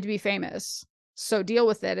 you wanted to be famous, so deal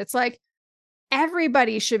with it. It's like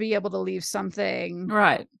everybody should be able to leave something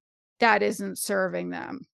right that isn't serving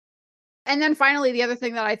them. And then finally, the other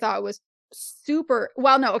thing that I thought was I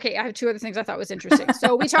have two other things I thought was interesting.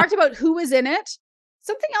 So we talked about who was in it.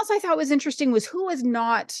 Something else I thought was interesting was who was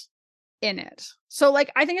not in it. So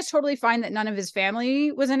like, I think it's totally fine that none of his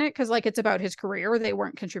family was in it because like it's about his career. They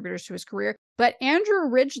weren't contributors to his career. But Andrew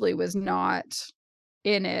Ridgeley was not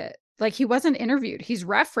in it. Like he wasn't interviewed. He's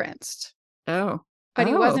referenced. But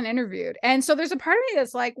he wasn't interviewed. And so there's a part of me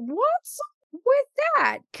that's like, what's with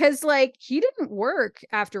that? Because like he didn't work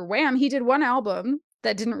after Wham. He did one album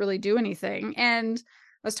that didn't really do anything. And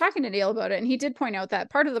I was talking to Neil about it, and he did point out that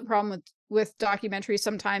part of the problem with documentaries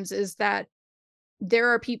sometimes is that there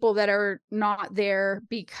are people that are not there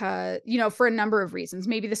because, you know, for a number of reasons.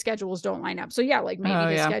 Maybe the schedules don't line up. So yeah, like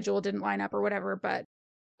maybe his schedule didn't line up or whatever. But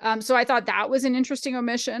so I thought that was an interesting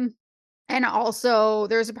omission. And also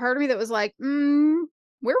there's a part of me that was like, where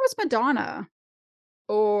was Madonna?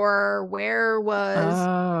 Or where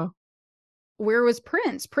was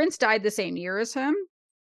Prince? Prince died the same year as him.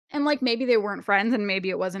 And like maybe they weren't friends and maybe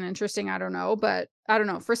it wasn't interesting. I don't know. But I don't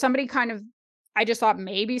know. For somebody I just thought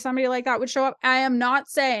maybe somebody like that would show up. I am not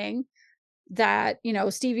saying that, you know,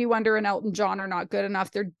 Stevie Wonder and Elton John are not good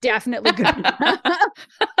enough. They're definitely good enough.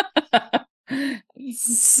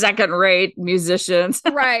 Second-rate musicians.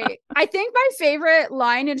 Right. I think my favorite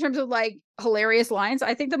line in terms of like hilarious lines,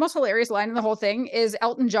 I think the most hilarious line in the whole thing is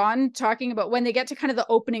Elton John talking about when they get to kind of the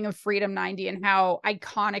opening of Freedom 90 and how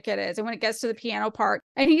iconic it is. And when it gets to the piano part,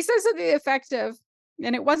 and he says something effective,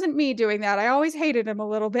 and it wasn't me doing that. I always hated him a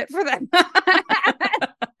little bit for that.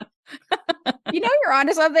 You know, you're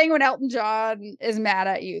onto something when Elton John is mad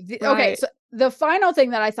at you. Right. Okay. So the final thing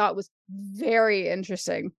that I thought was very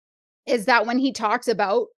interesting is that when he talks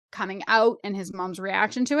about coming out and his mom's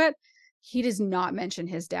reaction to it, he does not mention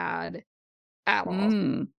his dad at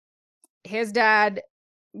all. His dad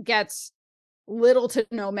gets little to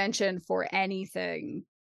no mention for anything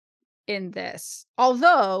in this.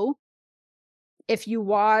 Although, if you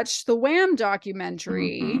watch the Wham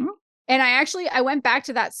documentary, and I went back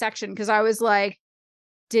to that section because I was like,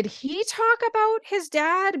 did he talk about his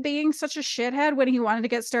dad being such a shithead when he wanted to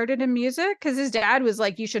get started in music? Because his dad was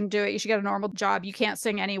like, you shouldn't do it. You should get a normal job. You can't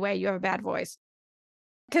sing anyway. You have a bad voice.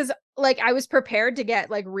 Because like I was prepared to get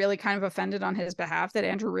like really kind of offended on his behalf that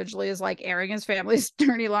Andrew Ridgeley is like airing his family's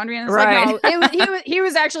dirty laundry. And it's like, no, he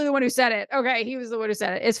was actually the one who said it. Okay, he was the one who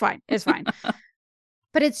said it. It's fine. It's fine.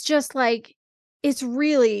 But it's just like, it's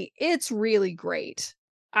really great.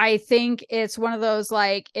 I think it's one of those,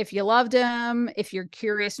 like, if you loved him, if you're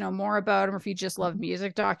curious to know more about him, or if you just love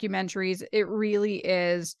music documentaries, it really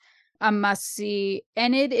is a must see.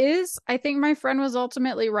 And it is, I think my friend was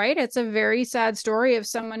ultimately right. It's a very sad story of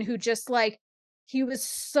someone who just like, he was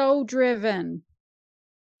so driven.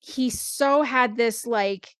 He so had this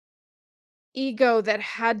like ego that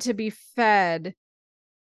had to be fed,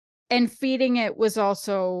 and feeding it was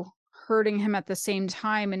also hurting him at the same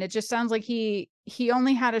time. And it just sounds like he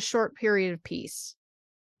only had a short period of peace.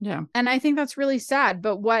 Yeah. And I think that's really sad.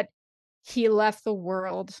 But what he left the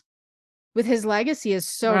world with, his legacy, is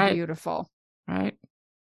so beautiful. Right.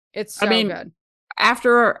 It's so good.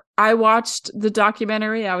 After I watched the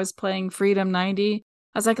documentary, I was playing Freedom 90.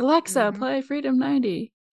 I was like, Alexa, play Freedom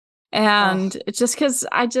 90. And it's just because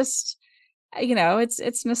you know,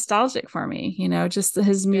 it's nostalgic for me, you know, just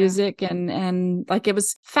his music and like, it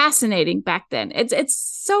was fascinating back then. It's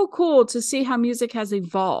so cool to see how music has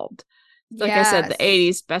evolved. Like I said, the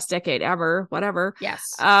 80s, best decade ever, whatever.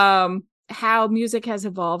 Yes. How music has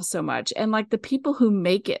evolved so much, and like the people who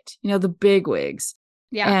make it, you know, the bigwigs.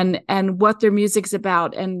 Yeah. And what their music's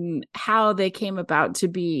about, and how they came about to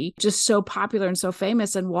be just so popular and so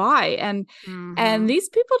famous, and why. And these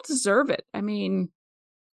people deserve it. I mean,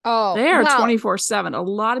 they are 24/7. A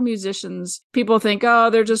lot of musicians, people think, oh,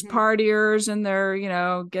 they're just partiers and they're, you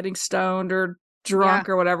know, getting stoned or drunk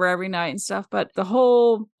or whatever every night and stuff. But the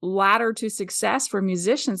whole ladder to success for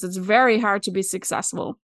musicians, it's very hard to be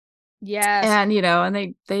successful. Yes. And, you know,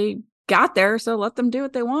 and they got there, so let them do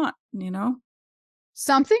what they want, you know?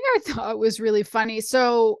 Something I thought was really funny.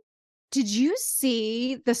 So did you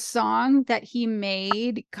see the song that he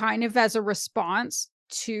made kind of as a response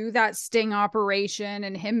to that sting operation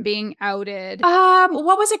and him being outed?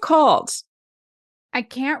 What was it called? I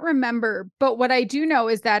can't remember, but what I do know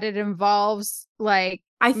is that it involves like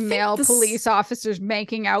male police officers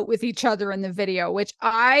making out with each other in the video, which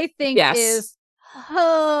I think is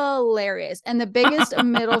hilarious. And the biggest of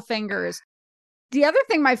middle fingers. The other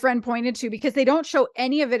thing my friend pointed to, because they don't show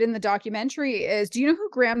any of it in the documentary, is, do you know who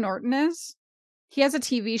Graham Norton is? He has a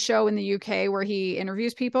TV show in the UK where he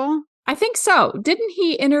interviews people. I think so. Didn't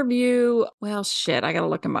he interview? Well, shit, I gotta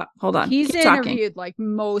look him up. Hold on. He's Keep interviewed talking. like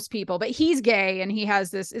most people, but he's gay and he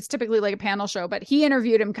has this, it's typically like a panel show, but he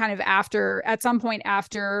interviewed him kind of after, at some point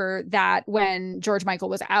after that, when George Michael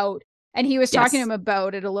was out. And he was talking to him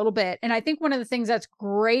about it a little bit. And I think one of the things that's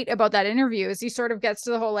great about that interview is he sort of gets to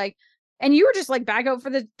the whole like, and you were just like back out for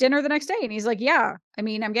the dinner the next day. And he's like, yeah, I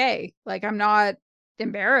mean, I'm gay. Like, I'm not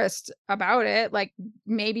embarrassed about it. Like,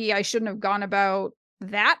 maybe I shouldn't have gone about it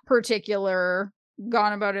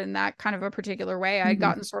in that kind of a particular way. I'd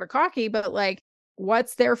gotten sort of cocky, but like,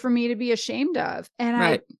 what's there for me to be ashamed of?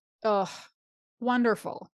 And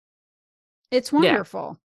wonderful. It's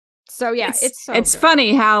wonderful. So yeah, it's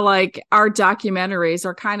funny how like our documentaries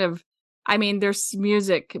are kind of, I mean, there's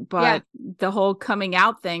music, but the whole coming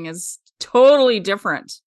out thing is totally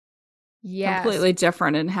different. Yes. Completely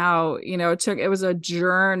different in how, you know, it was a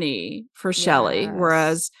journey for Shelley,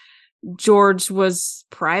 whereas George was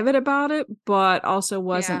private about it, but also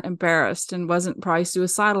wasn't embarrassed and wasn't probably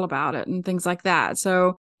suicidal about it and things like that.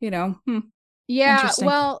 So, you know,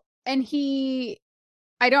 well, and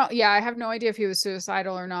I have no idea if he was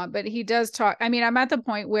suicidal or not, but he does talk. I mean, I'm at the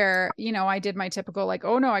point where, you know, I did my typical, like,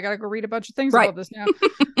 oh no, I got to go read a bunch of things about this now.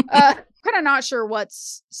 Kind of not sure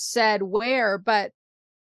what's said where, but,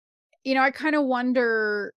 you know, I kind of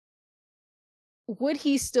wonder, would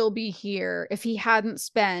he still be here if he hadn't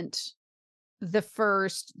spent the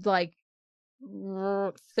first like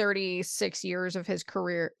 36 years of his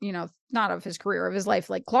career, you know, not of his career, of his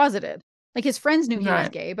life, like closeted? Like his friends knew he was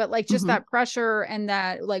gay, but like just that pressure and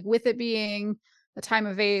that, like, with it being the time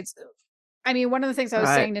of AIDS. I mean, one of the things I was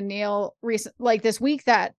saying to Neil like this week,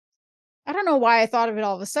 that I don't know why I thought of it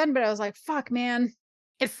all of a sudden, but I was like, fuck, man,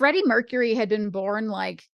 if Freddie Mercury had been born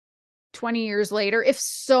like 20 years later, if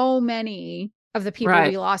so many of the people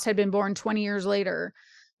we lost had been born 20 years later,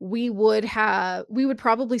 we would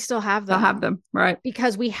probably still have them. Right.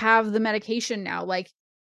 Because we have the medication now. Like,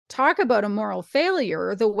 talk about a moral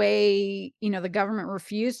failure, the way, you know, the government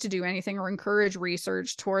refused to do anything or encourage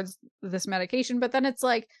research towards this medication. But then it's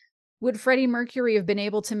like, would Freddie Mercury have been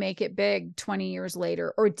able to make it big 20 years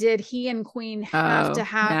later? Or did he and Queen have to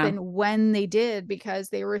happen when they did, because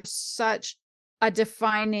they were such a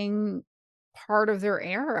defining part of their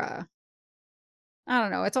era? I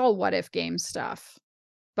don't know. It's all what if game stuff,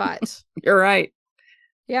 but you're right.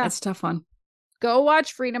 Yeah. That's a tough one. Go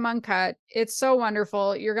watch Freedom Uncut. It's so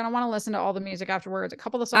wonderful. You're going to want to listen to all the music afterwards. A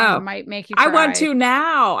couple of songs might make you cry. I want to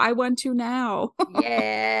now.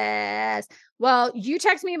 Yes. Well, you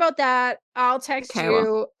text me about that. I'll text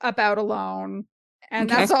you about Alone. And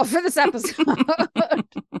that's all for this episode.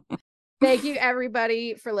 Thank you,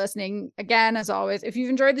 everybody, for listening. Again, as always, if you've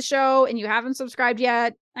enjoyed the show and you haven't subscribed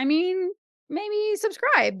yet, I mean, maybe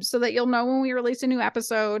subscribe so that you'll know when we release a new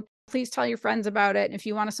episode. Please tell your friends about it. And if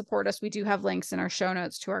you want to support us, we do have links in our show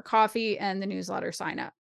notes to our coffee and the newsletter sign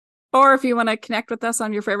up. Or if you want to connect with us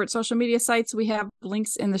on your favorite social media sites, we have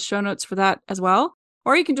links in the show notes for that as well.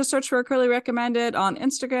 Or you can just search for Queerly Recommended on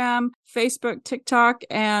Instagram, Facebook, TikTok,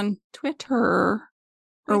 and Twitter.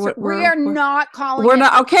 We're not calling We're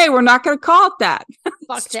not going to call it that.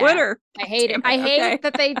 Fuck that. Twitter. I hate it. I hate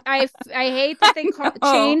that they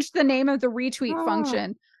changed the name of the retweet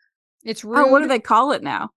function. It's rude. Oh, what do they call it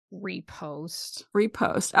now? Repost.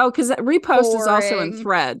 Oh, because repost is also in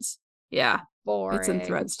Threads. Yeah. Boring. It's in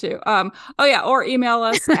Threads too. Or email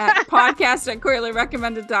us at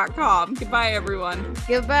podcast@queerlyrecommended.com. Goodbye, everyone.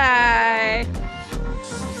 Goodbye.